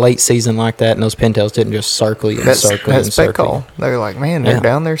that day. Late season like that, and those pintails didn't just circle you and circle you and circle you. They're like, man, they're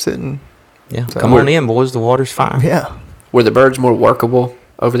down there sitting. Yeah, so come on in, boys. The water's fine. Yeah. Were the birds more workable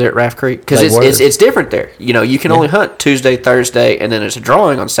over there at Raft Creek? Because it's different there. You can only hunt Tuesday, Thursday, and then it's a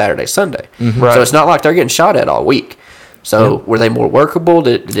drawing on Saturday, Sunday. Mm-hmm. Right. So it's not like they're getting shot at all week. So were they more workable?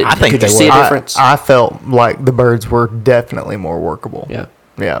 Could you see a difference? I felt like the birds were definitely more workable. Yeah.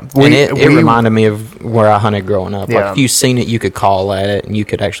 Yeah. It reminded me of where I hunted growing up. Yeah. Like, if you seen it, you could call at it, and you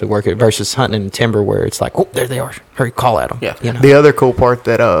could actually work it, versus hunting in timber where it's like, oh, there they are. Hurry, call at them. Yeah. The other cool part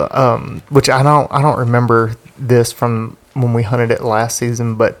that, which I don't remember this from when we hunted it last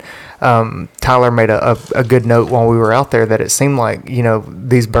season, but Tyler made a good note while we were out there that it seemed like,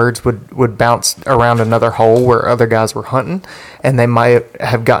 these birds would bounce around another hole where other guys were hunting, and they might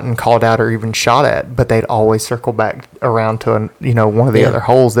have gotten called out or even shot at, but they'd always circle back around to one of the other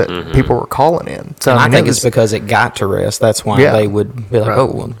holes that people were calling in. So I think it's because it got to rest. That's why they would be like, oh,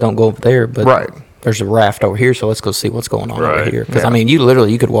 well, don't go over there. But there's a raft over here, so let's go see what's going on over here. Because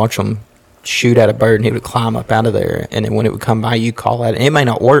you could watch them shoot at a bird, and he would climb up out of there, and then when it would come by, you call at it. It may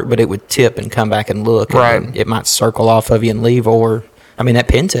not work, but it would tip and come back and look. And it might circle off of you and leave. Or that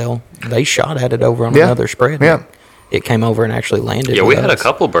pintail, they shot at it over on another spread. Yeah. It came over and actually landed. Yeah, we had a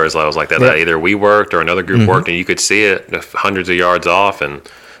couple birds that was like that. That either we worked or another group worked, and you could see it hundreds of yards off, and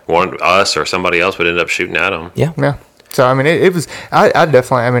us or somebody else would end up shooting at them. Yeah. Yeah. So it was. I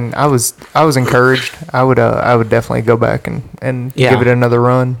definitely. I was encouraged. I would definitely go back and give it another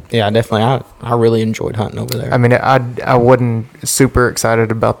run. Yeah, definitely. I really enjoyed hunting over there. I wasn't super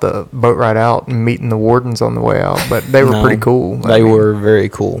excited about the boat ride out and meeting the wardens on the way out, but they were pretty cool. They were very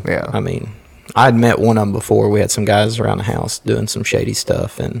cool. Yeah. I'd met one of them before. We had some guys around the house doing some shady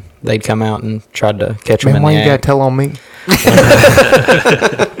stuff, and they'd come out and tried to catch them in the why you act. gotta tell on me?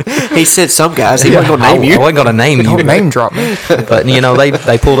 He said some guys. He wasn't going to name you. I wasn't going to name you. Don't name drop me. But,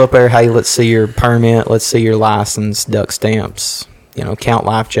 they pulled up there, hey, let's see your permit, let's see your license, duck stamps, count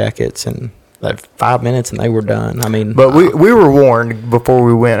life jackets, and that 5 minutes, and they were done. But we were warned before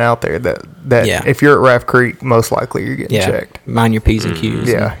we went out there that if you're at Raft Creek, most likely you're getting checked. Mind your P's and Q's.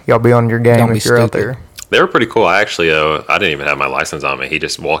 Yeah, y'all be on your game if you're out there. They were pretty cool. I actually, I didn't even have my license on me. He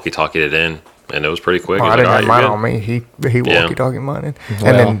just walkie-talkied it in, and it was pretty quick. I didn't have mine on me. He walkie-talkie mine in.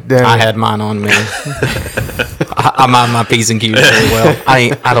 Well, and then I had mine on me. I mind my P's and Q's very well.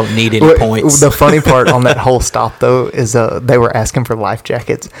 I don't need any points. The funny part on that whole stop, though, is they were asking for life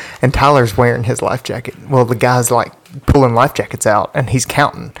jackets, and Tyler's wearing his life jacket. Well, the guy's like pulling life jackets out, and he's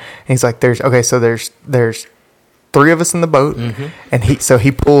counting. And he's like, there's 3 of us in the boat, and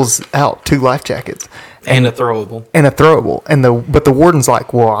he pulls out 2 life jackets. And a throwable. But the warden's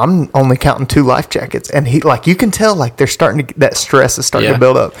like, well, I'm only counting 2 life jackets. And he, like, you can tell, like, they're starting to, that stress is starting to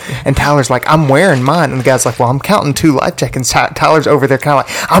build up. And Tyler's like, I'm wearing mine. And the guy's like, well, I'm counting 2 life jackets. Tyler's over there kind of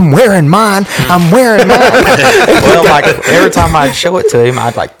like, I'm wearing mine. Well, like, every time I'd show it to him,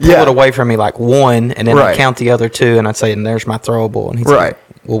 I'd, like, pull it away from me, like, 1, and then I'd count the other 2, and I'd say, and there's my throwable. And he's like,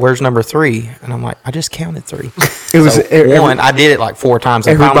 well, where's number 3? And I'm like, I just counted 3. It was 1. I did it like 4 times.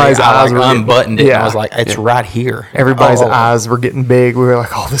 And everybody's finally, I unbuttoned it. And I was like, it's right here. Everybody's eyes were getting big. We were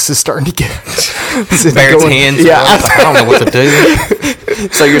like, oh, this is starting to get. Barrett's hands. Yeah, I was like, I don't know what to do.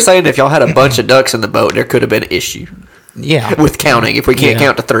 So you're saying if y'all had a bunch of ducks in the boat, there could have been an issue. Yeah, with counting. If we can't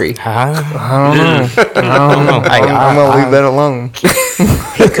count to 3, I don't know. I'm gonna leave that alone.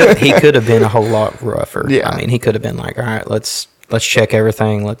 He could have been a whole lot rougher. Yeah, he could have been like, all right, let's check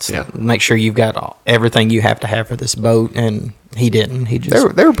everything. Let's make sure you've got everything you have to have for this boat. And he didn't. He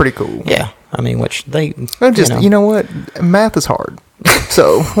just they were pretty cool. Yeah, which they just you know what, math is hard,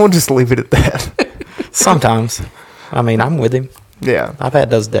 so we'll just leave it at that. Sometimes, I'm with him. Yeah, I've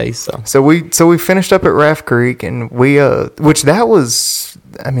had those days. So we finished up at Raft Creek, and we that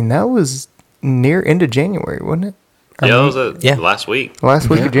was near end of January, wasn't it? Yeah, that was last week. Last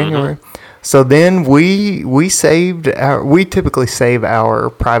week of January. So then we saved we typically save our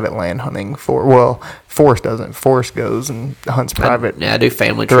private land hunting for, well, Forrest doesn't. Forrest goes and hunts private. I do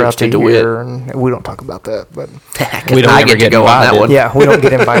family trips to DeWitt, and we don't talk about that, but we don't get to go on that one. Yeah, we don't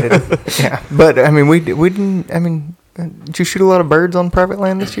get invited. Yeah, but we didn't. Did you shoot a lot of birds on private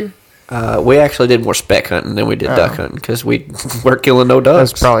land this year? We actually did more speck hunting than we did duck hunting because we weren't killing no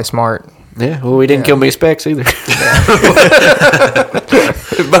ducks. That's probably smart. Yeah, well, we didn't kill many specks either.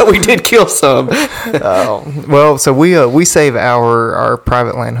 But we did kill some. Well, so we save our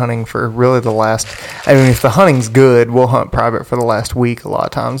private land hunting for really the last. I mean, if the hunting's good, we'll hunt private for the last week a lot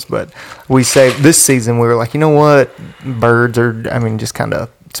of times. But we save this season. We were like, you know what, birds are. I mean, just kind of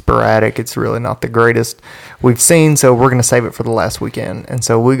sporadic. It's really not the greatest we've seen, so we're going to save it for the last weekend. And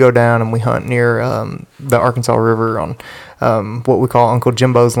so we go down and we hunt near the Arkansas River on what we call Uncle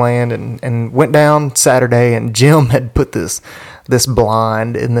Jimbo's land, and went down Saturday, and Jim had put this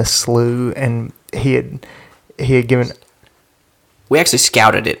blind in this slough, and he had given. We actually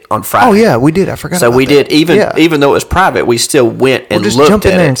scouted it on Friday. Oh yeah, we did. I forgot. So about we that. did even though it was private, we still went and just looked jump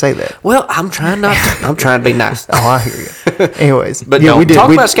in at there it. and say that. Well, I'm trying to be nice. Oh, I hear you. Anyways, But yeah, no, we did. talk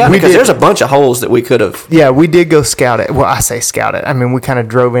we, about scouting we because did- there's a bunch of holes that we could have. Yeah, we did go scout it. Well, I say scout it. I mean, we kind of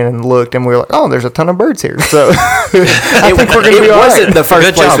drove in and looked, and we were like, "Oh, there's a ton of birds here." So I think we're going to be all wasn't right. the first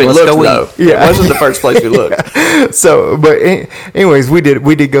Good place job, we let's looked, go though. eat. Yeah. It wasn't the first place we looked. So, but anyways, we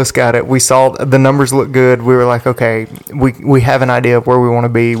did go scout it. We saw the numbers look good. We were like, okay, we have an idea of where we want to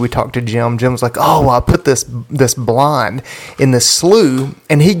be. We talked to Jim. Jim was like, oh, well, I put this blind in this slough,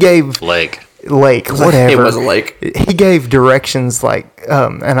 and he gave Lake. whatever. It was a lake. He gave directions like,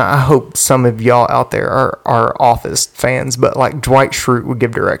 and I hope some of y'all out there are Office fans, but like Dwight Schrute would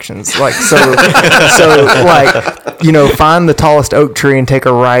give directions, like so like, you know, find the tallest oak tree and take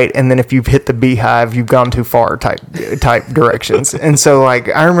a right, and then if you've hit the beehive, you've gone too far type directions. And so like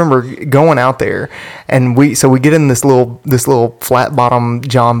I remember going out there, and we get in this little flat bottom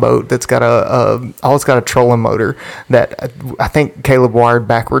John boat that's got it's got a trolling motor that I think Caleb wired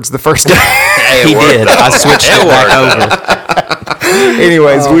backwards the first day. He did. I switched it back over.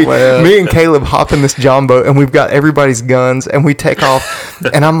 Anyways, me and Caleb hop in this John boat, and we've got everybody's guns, and we take off.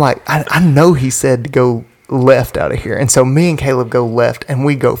 And I'm like, I know he said to go left out of here, and so me and Caleb go left, and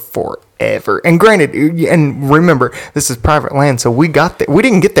we go forever. And granted, and remember, this is private land, so we got there. We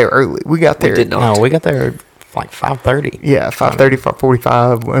didn't get there early. We got there. did not. No, we got there like 5:30. Yeah, 5:30,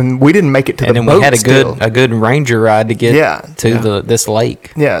 5:45, and we didn't make it to And the then boat. we had still. a good ranger ride to get Yeah. this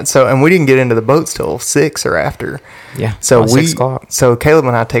lake. Yeah, so and we didn't get into the boats till 6 or after. Yeah, So about 6 o'clock. So Caleb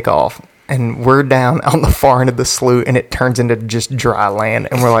and I take off, and we're down on the far end of the slough, and it turns into just dry land,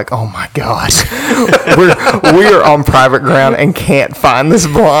 and we're like, oh my gosh, we are on private ground and can't find this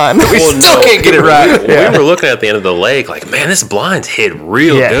blind. We still can't get it right. Yeah. We were looking at the end of the lake, like, man, this blind's hit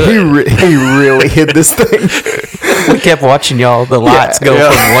real Yeah, good. he really hid this thing. We kept watching y'all, the lights go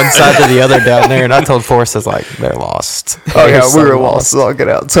from one side to the other down there, and I told Forrest, I was like, they're lost. Oh They're yeah, so we were lost. I'll get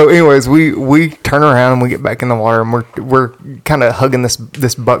out. So, anyways, we turn around and we get back in the water, and we're kind of hugging this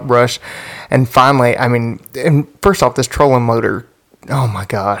buckbrush, and finally, I mean, and first off, this trolling motor. Oh my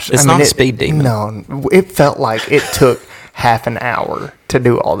gosh, It's not a speed demon. No, it felt like it took half an hour to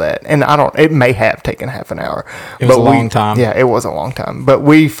do all that, and it may have taken half an hour. It was a long time. Yeah, it was a long time. But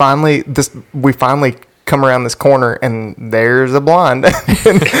we finally come around this corner, and there's a blind. and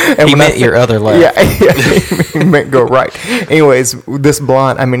He when meant your other left. Yeah, he meant go right. Anyways, this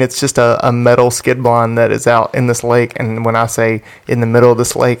blind, I mean, it's just a metal skid blind that is out in this lake. And when I say in the middle of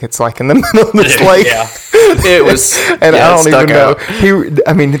this lake, it's like in the middle of this lake. Yeah. It was, And I don't stuck even know.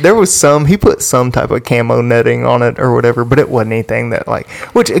 out. There was he put some type of camo netting on it or whatever, but it wasn't anything that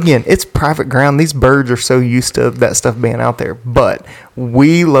which again, it's private ground. These birds are so used to that stuff being out there. But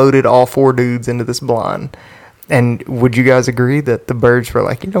we loaded all 4 dudes into this blind. And would you guys agree that the birds were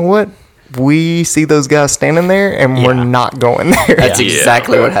like, you know what? We see those guys standing there, and we're not going there. That's Yeah.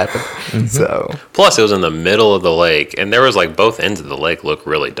 exactly what happened. So Plus, it was in the middle of the lake, and there was like both ends of the lake look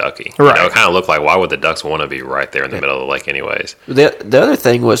really ducky. Right. You know, it kind of looked like, why would the ducks want to be right there in the middle of the lake, anyways? The other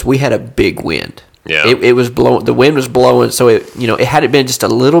thing was we had a big wind. Yeah. It was blowing. The wind was blowing, so it had it been just a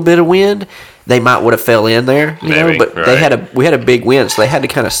little bit of wind, they might would have fell in there. You know, Maybe, but right. we had a big wind, so they had to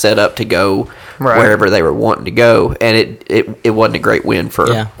kind of set up to go wherever they were wanting to go, and it wasn't a great wind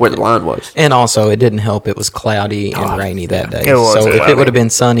for where the line was. And also, it didn't help. It was cloudy and rainy that day. It was So if cloudy. it would have been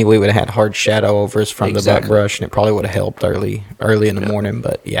sunny, we would have had hard shadow over us from Exactly. the buckbrush, and it probably would have helped early in the morning.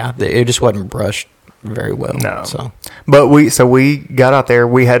 But yeah, it just wasn't brushed very well. No. So But we got out there.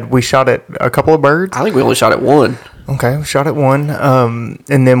 We shot at a couple of birds. I think we only shot at one. Okay, we shot at one.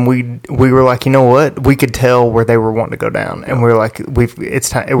 And then we were like, you know what? We could tell where they were wanting to go down, and we were like, it's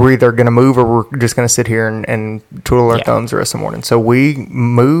time. We're either going to move or we're just going to sit here and twiddle our thumbs the rest of the morning. So we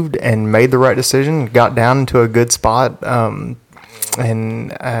moved and made the right decision. Got down into a good spot.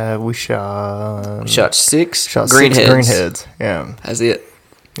 And we shot 6 greenheads. greenheads. Greenheads. Yeah, That's it.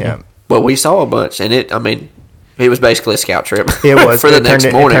 yeah. But we saw a bunch, and it It was basically a scout trip. It was for the it next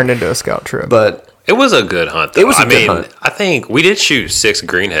turned, morning. It turned into a scout trip. But it was a good hunt, though. It was a good hunt. I think we did shoot 6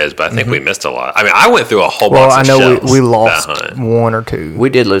 greenheads, but I think we missed a lot. I mean, I went through a whole well, box I of know shells we that lost hunt. one or two. we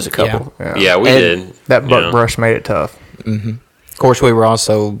did lose a couple. Yeah, we And did. That buck Yeah. brush made it tough. Of course, we were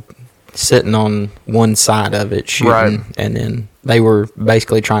also sitting on one side of it shooting, Right. and then they were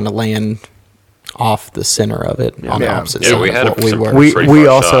basically trying to land off the center of it on the Yeah. opposite Yeah, side we of had what a- we some were. pretty We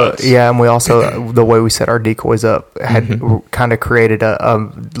far also shots. and we also the way we set our decoys up had kind of created a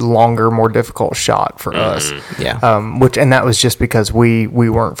longer, more difficult shot for us. Yeah. And that was just because we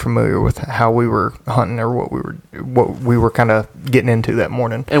weren't familiar with how we were hunting or what we were kind of getting into that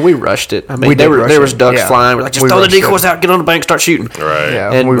morning. And we rushed it. I mean, We did there rush was it, ducks yeah. flying. We're like, just We throw the rushed it. decoys out, get on the bank, start shooting. Right.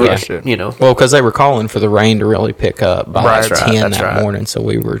 Yeah, And we rushed it. you know, Well, because they were calling for the rain to really pick up by Right, 10 that's that right. morning, so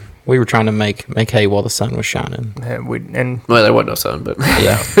we were trying to make hay while the sun was shining. And well, there wasn't no sun, but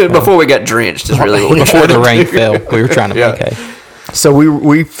Yeah. before we got drenched is really what we Before the tried to rain do. fell, we were trying to make hay. so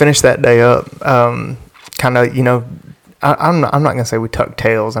we finished that day up, kind of, you know. I'm not gonna say we tucked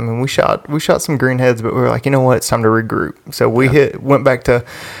tails. I mean, we shot some greenheads, but we were like, you know what, it's time to regroup. So we went back to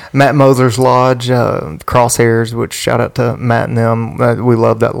Matt Moser's lodge, Crosshairs, which shout out to Matt and them. We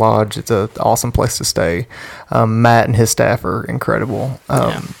love that lodge. It's an awesome place to stay. Matt and his staff are incredible.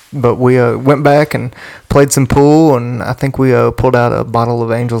 But we went back and played some pool, and I think we pulled out a bottle of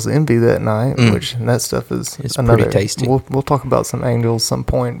Angel's Envy that night, which that stuff is It's another, pretty tasty. We'll talk about some Angels some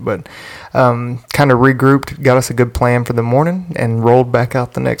point, but kind of regrouped, got us a good plan for the morning, and rolled back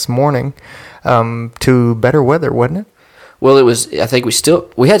out the next morning to better weather, wasn't it? Well, it was. I think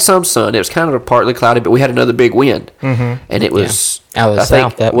we had some sun. It was kind of partly cloudy, but we had another big wind, and it was Out of the I think,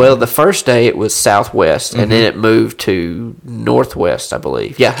 south that well, way. the first day it was southwest, and then it moved to northwest, I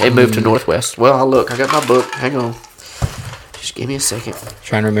believe. Yeah, it moved to northwest. Well, I'll look. I got my book. Hang on. Just give me a second.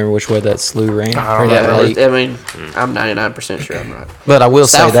 Trying to remember which way that slough ran. Or Yeah, that lake. I mean, I'm 99% sure I'm right. But I will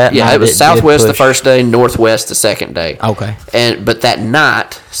say that yeah, night it was did southwest the push. first day, northwest the second day. Okay. But that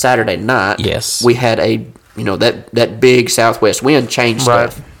night, Saturday night, Yes. we had that big southwest wind changed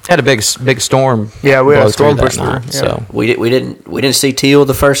Right. stuff. Had a big storm. Yeah, we had a blow storm through push that through, night, yeah. So We didn't see teal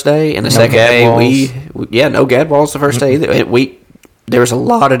the first day, and the second day no gadwalls the first day either. There was a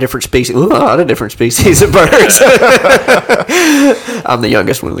lot of different species. Of birds. I'm the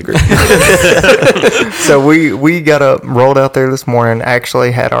youngest one in the group. So we got up, rolled out there this morning,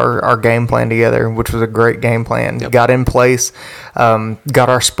 actually had our game plan together, which was a great game plan. Yep. Got in place, got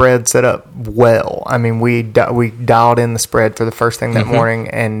our spread set up well. I mean, we dialed in the spread for the first thing that morning,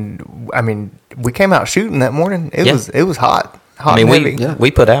 and I mean, we came out shooting that morning. It was hot. I mean, and heavy. we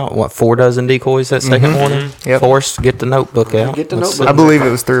put out 4 dozen decoys that second morning. Yep. Forced get the notebook out. Get the Let's notebook. I believe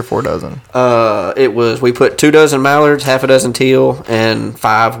it was 3 or 4 dozen. We put 2 dozen mallards, half a dozen teal, and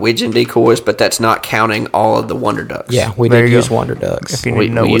 5 widgeon decoys, but that's not counting all of the wonder ducks. Yeah, we There did you use go. wonder ducks. If you need We-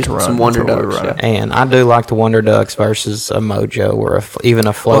 to know we what used to run, some wonder that's what we ducks, run. yeah. And I do like the wonder ducks versus a mojo or even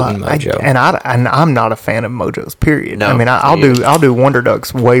a floating mojo. I'm not a fan of mojos. Period. No, I mean, I'll me either. do wonder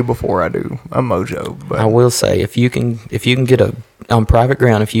ducks way before I do a mojo. But I will say if you can get on private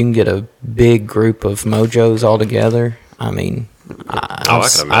ground, if you can get a big group of mojos all together, I mean, I can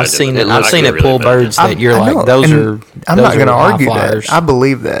I've imagine seen that. it. I I've can seen it really pull imagine. birds that you're I like know, those and are. I'm those not going to are high argue flyers. that. I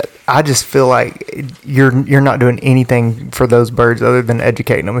believe that. I just feel like you're not doing anything for those birds other than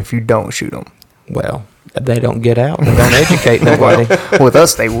educating them if you don't shoot them. Well, they don't get out. They don't educate nobody. With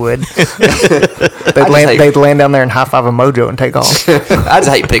us, they would. They'd land down there and high five a mojo and take off. I just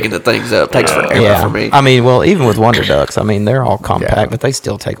hate picking the things up. Takes forever Yeah, for me. I mean, well, even with wonder ducks, I mean, they're all compact, Yeah. but they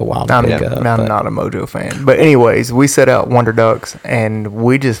still take a while to I'm, pick up. I'm but- not a mojo fan. But anyways, we set out wonder ducks and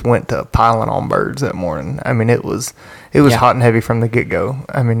we just went to piling on birds that morning. I mean, it was Yeah. hot and heavy from the get go.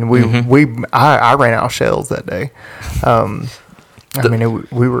 I mean, I ran out of shells that day.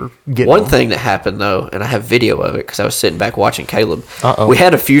 We were getting One them. thing that happened though, and I have video of it because I was sitting back watching Caleb. Uh-oh. We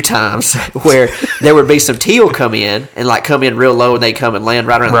had a few times where there would be some teal come in real low, and they come and land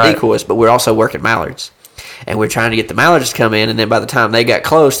right around Right. the decoys. But we're also working mallards, and we're trying to get the mallards to come in, and then by the time they got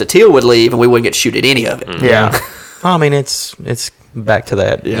close, the teal would leave, and we wouldn't get to shoot at any of it. Yeah. I mean, it's back to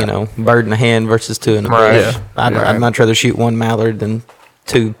that, Yeah. bird in the hand versus 2 in the Right. bush. Yeah. I'd much rather shoot 1 mallard than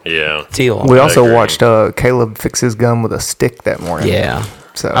 2 Yeah. teal. We also agree. watched Caleb fix his gun with a stick that morning. Yeah.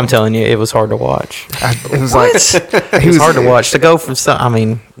 So I'm telling you, it was hard to watch. it was like It was hard to watch. To go from some, I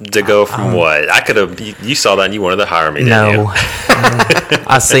mean, To go from what? I could have. You saw that and you wanted to hire me, didn't you? no.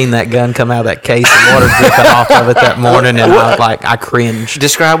 I seen that gun come out of that case and water dripping off of it that morning, and I cringed.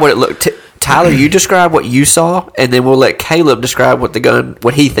 Describe what it looked. Tyler, you describe what you saw, and then we'll let Caleb describe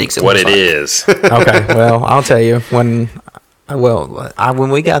what he thinks it What looks it like. is. Okay, well, I'll tell you when When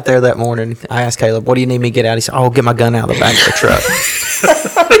we got there that morning, I asked Caleb, "What do you need me to get out?" He said, "Oh, get my gun out of the back of the truck."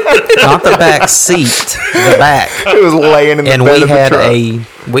 Not the back seat, the back. It was laying in the And bed we of the had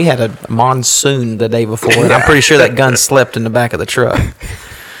truck. we had a monsoon the day before, and I'm pretty sure that gun slept in the back of the truck.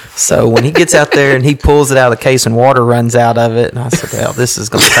 So when he gets out there and he pulls it out of the case and water runs out of it, and I said, "Well, this is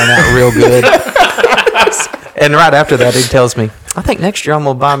going to turn out real good." And right after that, he tells me, "I think next year I'm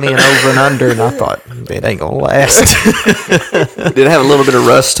going to buy me an over and under." And I thought, it ain't going to last. Did it have a little bit of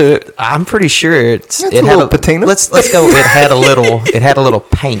rust to it? I'm pretty sure it a had little patina. Let's go. It had a little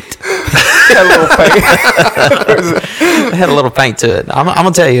paint. Had a little face. It had a little paint to it. I'm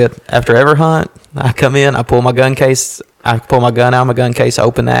gonna tell you, after every hunt, I come in, I pull my gun case, I pull my gun out of my gun case,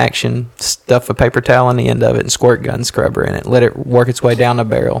 open the action, stuff a paper towel on the end of it, and squirt gun scrubber in it. Let it work its way down the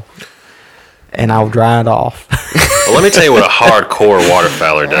barrel, and I'll dry it off. Well, let me tell you what a hardcore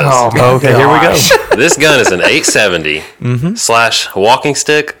waterfowler does. Oh, Okay, here we go. This gun is an 870 / walking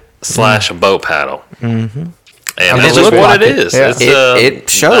stick / boat paddle. And that's just look what like it is. Yeah. It's, It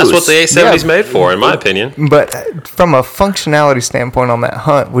shows. That's what the 870 is Yeah. made for, in my opinion. But from a functionality standpoint on that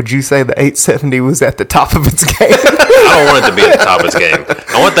hunt, would you say the 870 was at the top of its game? I don't want it to be at the top of its game.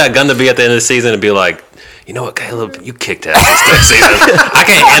 I want that gun to be at the end of the season and be like, you know what, Caleb, you kicked ass this season. I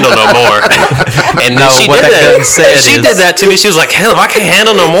can't handle no more. And No, she what did that gun said she is- did that to me. She was like, Caleb, I can't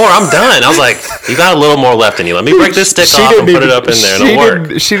handle no more. I'm done. I was like, you got a little more left in you. Let me break this stick off and put it up in there and it'll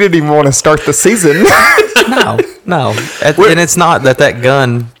work. She didn't even want to start the season. No. And it's not that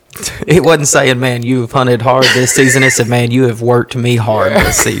gun. It wasn't saying, "Man, you have hunted hard this season." It said, "Man, you have worked me hard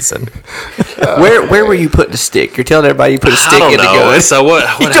this season." Where were you putting the stick? You're telling everybody you put a I stick don't in the know. gun. So what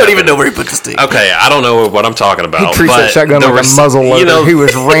You don't happened? even know where you put the stick. Okay, I don't know what I'm talking about. He treats but that shotgun the like a muzzle loader. You know, He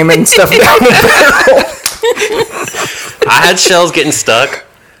was ramming stuff down the barrel. I had shells getting stuck.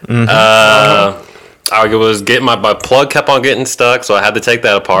 I was getting my plug kept on getting stuck, so I had to take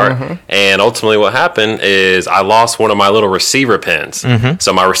that apart. And ultimately, what happened is I lost one of my little receiver pins.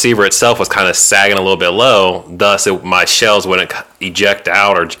 So my receiver itself was kind of sagging a little bit low. Thus, my shells wouldn't eject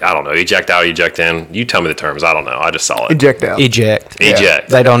out, or I don't know, eject out, eject in. You tell me the terms. I don't know. I just saw it. Eject out. Eject. Eject.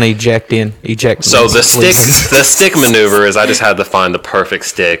 They don't eject in. Eject. So means the stick, please. the stick maneuver is I just had to find the perfect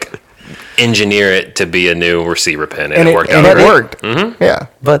stick, engineer it to be a new receiver pin, and it worked out. And it great. worked. Yeah.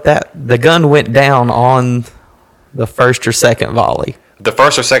 But the gun went down on the first or second volley. The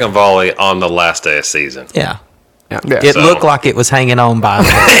first or second volley on the last day of season. Yeah. Yeah. It So- looked like it was hanging on by the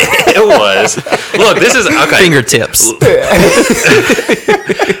It was. Look, this is okay. fingertips.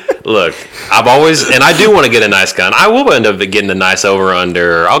 Look, I've always, and I do want to get a nice gun. I will end up getting a nice over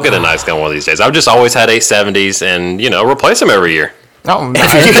under. I'll get a nice gun one of these days. I've just always had 870s, and replace them every year. Oh,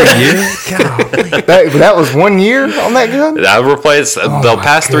 nice. that was 1 year on that gun? I've replaced the my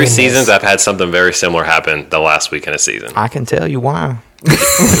past 3 goodness. seasons. I've had something very similar happen the last week in a season. I can tell you why.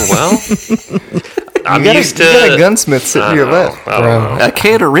 Well, I'm You used to. got a gunsmith sitting to your left. I don't know. A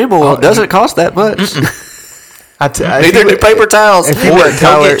can of rim oil doesn't cost that much. Neither do paper towels. If you Or let go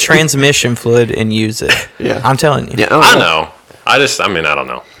Tyler, get transmission fluid and use it. Yeah. I'm telling you. Yeah, I know. I don't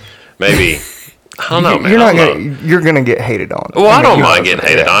know. Maybe. I don't know, man. you're I not don't know. you're gonna get hated on. Well, I don't you mind know, getting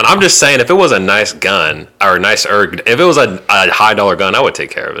hated yeah. on. I'm just saying, if it was a nice gun or if it was a high dollar gun, I would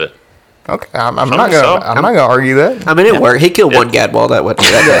take care of it. Okay, I'm not gonna argue that. I mean, it worked. He killed one gadwall that wasn't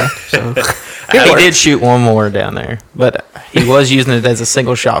that day. He did shoot one more down there, but he was using it as a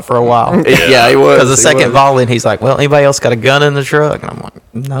single shot for a while. Yeah, he was. Because the He second was. volley, and he's like, "Well, anybody else got a gun in the truck?" And I'm like,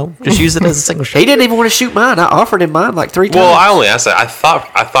 "No, just use it as a single shot." He didn't even want to shoot mine. I offered him mine like 3 times. Well, I only asked that. I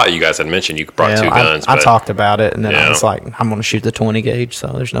thought you guys had mentioned you brought Yeah, 2 guns. I but talked about it, and then Yeah. I was like, "I'm going to shoot the 20 gauge, so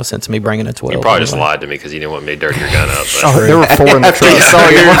there's no sense in me bringing a 12." You probably just anyway. lied to me because you didn't want me to dirty your gun up. But, Oh, there were 4 in the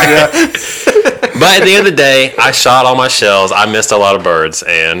truck. but at the end of the day, I shot all my shells. I missed a lot of birds,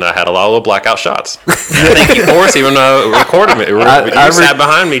 and I had a lot of little blackout shots. Thank you, Forrest, even though it recorded me. You sat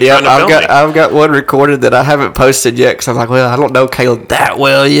behind me trying to film me. I've got one recorded that I haven't posted yet because I'm like, well, I don't know Caleb that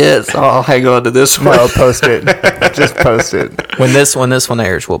well yet, so I'll hang on to this one. No, post it. Just post it. When this one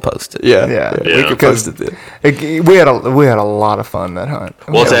airs, we'll post it. Yeah, Yeah. we can Because post it then. we had a lot of fun that hunt.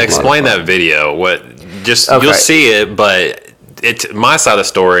 We Well, had a to lot of explain fun. that video, Okay. you'll see it, but my side of the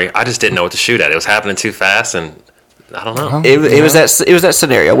story, I just didn't know what to shoot at. It was happening too fast, and I don't know. It was that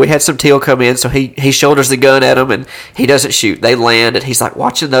scenario. We had some teal come in, so he shoulders the gun at him, and he doesn't shoot. They land, and he's like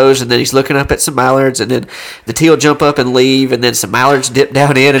watching those, and then he's looking up at some mallards, and then the teal jump up and leave, and then some mallards dip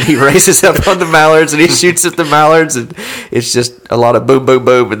down in, and he races up on the mallards, and he shoots at the mallards, and it's just a lot of boom, boom,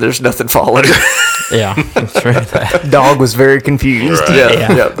 boom, and there's nothing falling. Yeah, it's really bad. Dog was very confused. Right.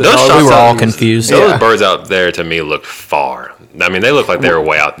 Yeah. The Those dog- shots We were out- all confused. Those birds out there to me looked far. I mean, they looked like they were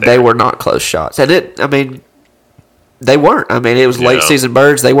way out there. They were not close shots, and They weren't. I mean, it was late season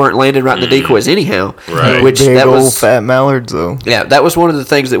birds. They weren't landing right in the decoys anyhow. Right. Which Big that old was fat mallards though. Yeah, that was one of the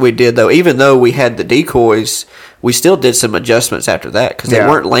things that we did, though. Even though we had the decoys, we still did some adjustments after that because they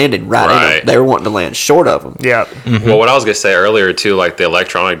weren't landing right in them. They were wanting to land short of them. Yeah. Mm-hmm. Well, what I was going to say earlier, too, like the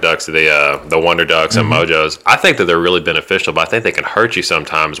electronic ducks, the Wonder Ducks and Mojos, I think that they're really beneficial, but I think they can hurt you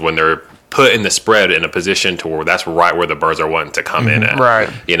sometimes when they're put in the spread in a position to where that's right where the birds are wanting to come in at. Right.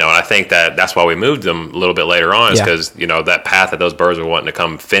 You know, and I think that's why we moved them a little bit later on is because, you know, that path that those birds were wanting to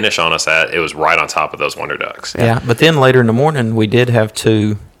come finish on us at, it was right on top of those Wonder Ducks. Yeah, but then later in the morning, we did have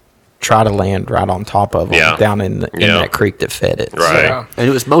to try to land right on top of them down in that creek that fed it. Right. So, And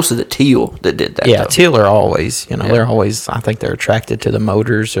it was mostly the teal that did that. yeah, though. teal are always, they're always, I think they're attracted to the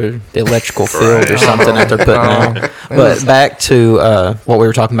motors or the electrical field or something that they're putting out. But back to what we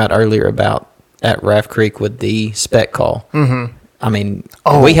were talking about earlier about at Raft Creek with the speck call. Mm-hmm. I mean,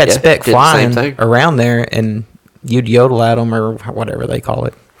 we had speck did the same flying thing. around there, and you'd yodel at them or whatever they call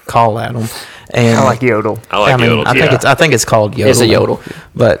it, call at them. And I like yodel. I yodel, I think it's called yodel. It's a yodel.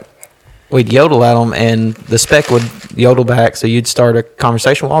 But we'd yodel at them, and the speck would yodel back. So you'd start a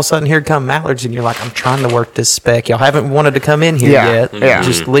conversation. Well, all of a sudden, here come mallards, and you're like, "I'm trying to work this speck. Y'all haven't wanted to come in here yet. Yeah.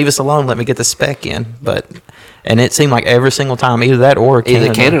 Just leave us alone. Let me get the speck in." And it seemed like every single time, either that or Canada.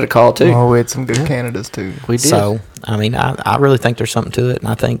 Either Canada call too. Oh, we had some good Canadas too. We did. So I mean, I really think there's something to it, and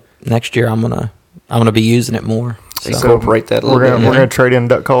I think next year I'm gonna be using it more. So. Incorporate that a little bit. We're gonna trade in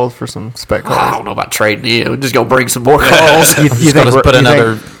duck calls for some speck calls. I don't know about trading in. We're just gonna bring some more calls. I'm just gonna put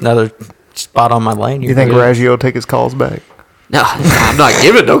you another spot on my lane. You think Raggio will take his calls back? No, I'm not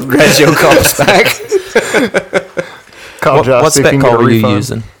giving no Graggio calls back. Call Josh, What see if spec you can get call a were you refund.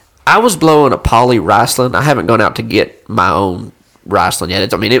 using? I was blowing a Poly Riceland. I haven't gone out to get my own Riceland yet.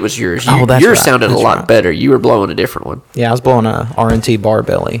 It was yours. That's yours right. sounded a That's lot right. better. You were blowing a different one. Yeah, I was blowing a R&T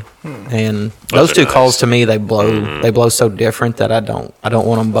Barbelly, and those are two nice. calls to me they blow so different that I don't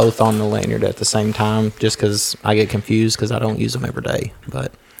want them both on the lanyard at the same time just because I get confused because I don't use them every day.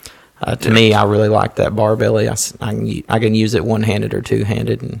 But to me, I really like that Barbelly. I can use it one handed or two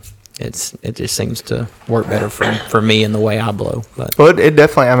handed, and it just seems to work better for me in the way I blow. But Well, it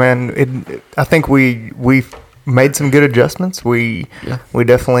definitely. I mean, I think we made some good adjustments. We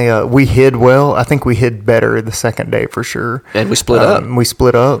definitely we hid well. I think we hid better the second day for sure. And we split up. We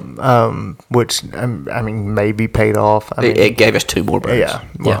split up, which I mean maybe paid off. I mean, It gave us two more birds. yeah,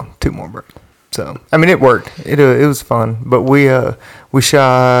 well, two more birds. So I mean, it worked. It was fun, but we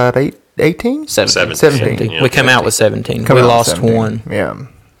shot 18? 17. Yeah. we come out with 17. Come We out with lost 17. one. Yeah.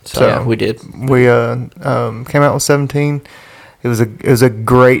 So yeah, we did. We came out with 17. It was a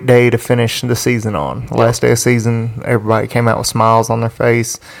great day to finish the season on. Last day of season, everybody came out with smiles on their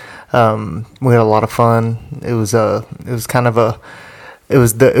face. We had a lot of fun. It was the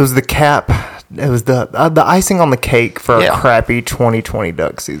cap. It was the icing on the cake for a crappy 2020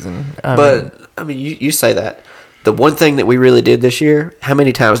 duck season. I mean, you say that. The one thing that we really did this year, how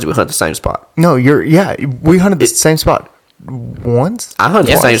many times did we hunt the same spot? No, we hunted the same spot once. I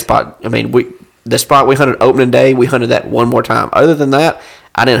hunted the same spot. I mean, the spot we hunted opening day, we hunted that one more time. Other than that,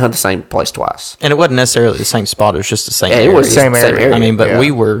 I didn't hunt the same place twice. And it wasn't necessarily the same spot. It was just the same Yeah, area. it was the same area. I mean, but Yeah. we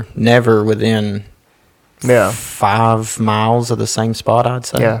were never within Yeah. 5 miles of the same spot, I'd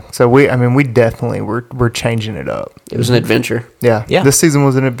say. Yeah. So we definitely we're changing it up. It was an adventure. Yeah. Yeah. This season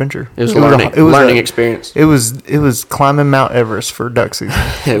was an adventure. It was a learning experience. It was climbing Mount Everest for duck season.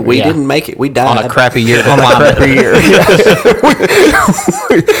 We Yeah. didn't make it. We died. On a crappy year. On a crappy year.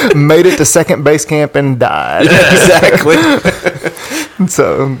 We made it to second base camp and died. Exactly.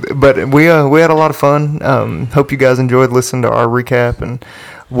 So, but we had a lot of fun. Hope you guys enjoyed listening to our recap, and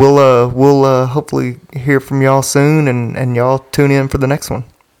we'll hopefully hear from y'all soon, and y'all tune in for the next one.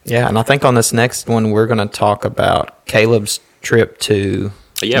 Yeah, and I think on this next one, we're going to talk about Caleb's trip to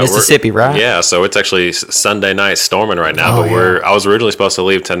Mississippi, right? Yeah, so it's actually Sunday night storming right now, I was originally supposed to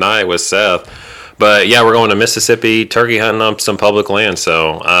leave tonight with Seth. But yeah, we're going to Mississippi, turkey hunting on some public land.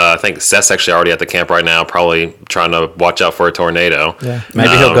 So I think Seth's actually already at the camp right now, probably trying to watch out for a tornado. Yeah, maybe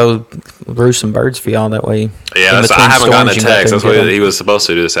he'll go roost some birds for y'all that way. Yeah, in I between haven't gotten a storms, you can text. go That's get what them. he was supposed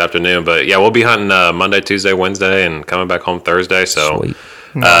to do this afternoon. But yeah, we'll be hunting Monday, Tuesday, Wednesday, and coming back home Thursday. So Sweet.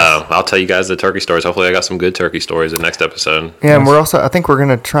 I'll tell you guys the turkey stories. Hopefully, I got some good turkey stories in the next episode. Yeah, and I think we're going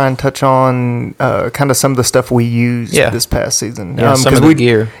to try and touch on kind of some of the stuff we used this past season. Yeah, some of the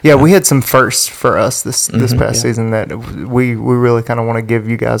gear. Yeah, we had some firsts for us this past season that we really kind of want to give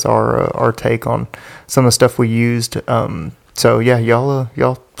you guys our take on some of the stuff we used. So yeah,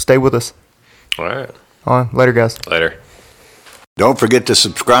 y'all stay with us. All right. All right, later, guys. Later. Don't forget to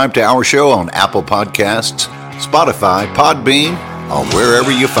subscribe to our show on Apple Podcasts, Spotify, Podbean, or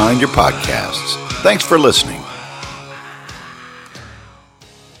wherever you find your podcasts. Thanks for listening.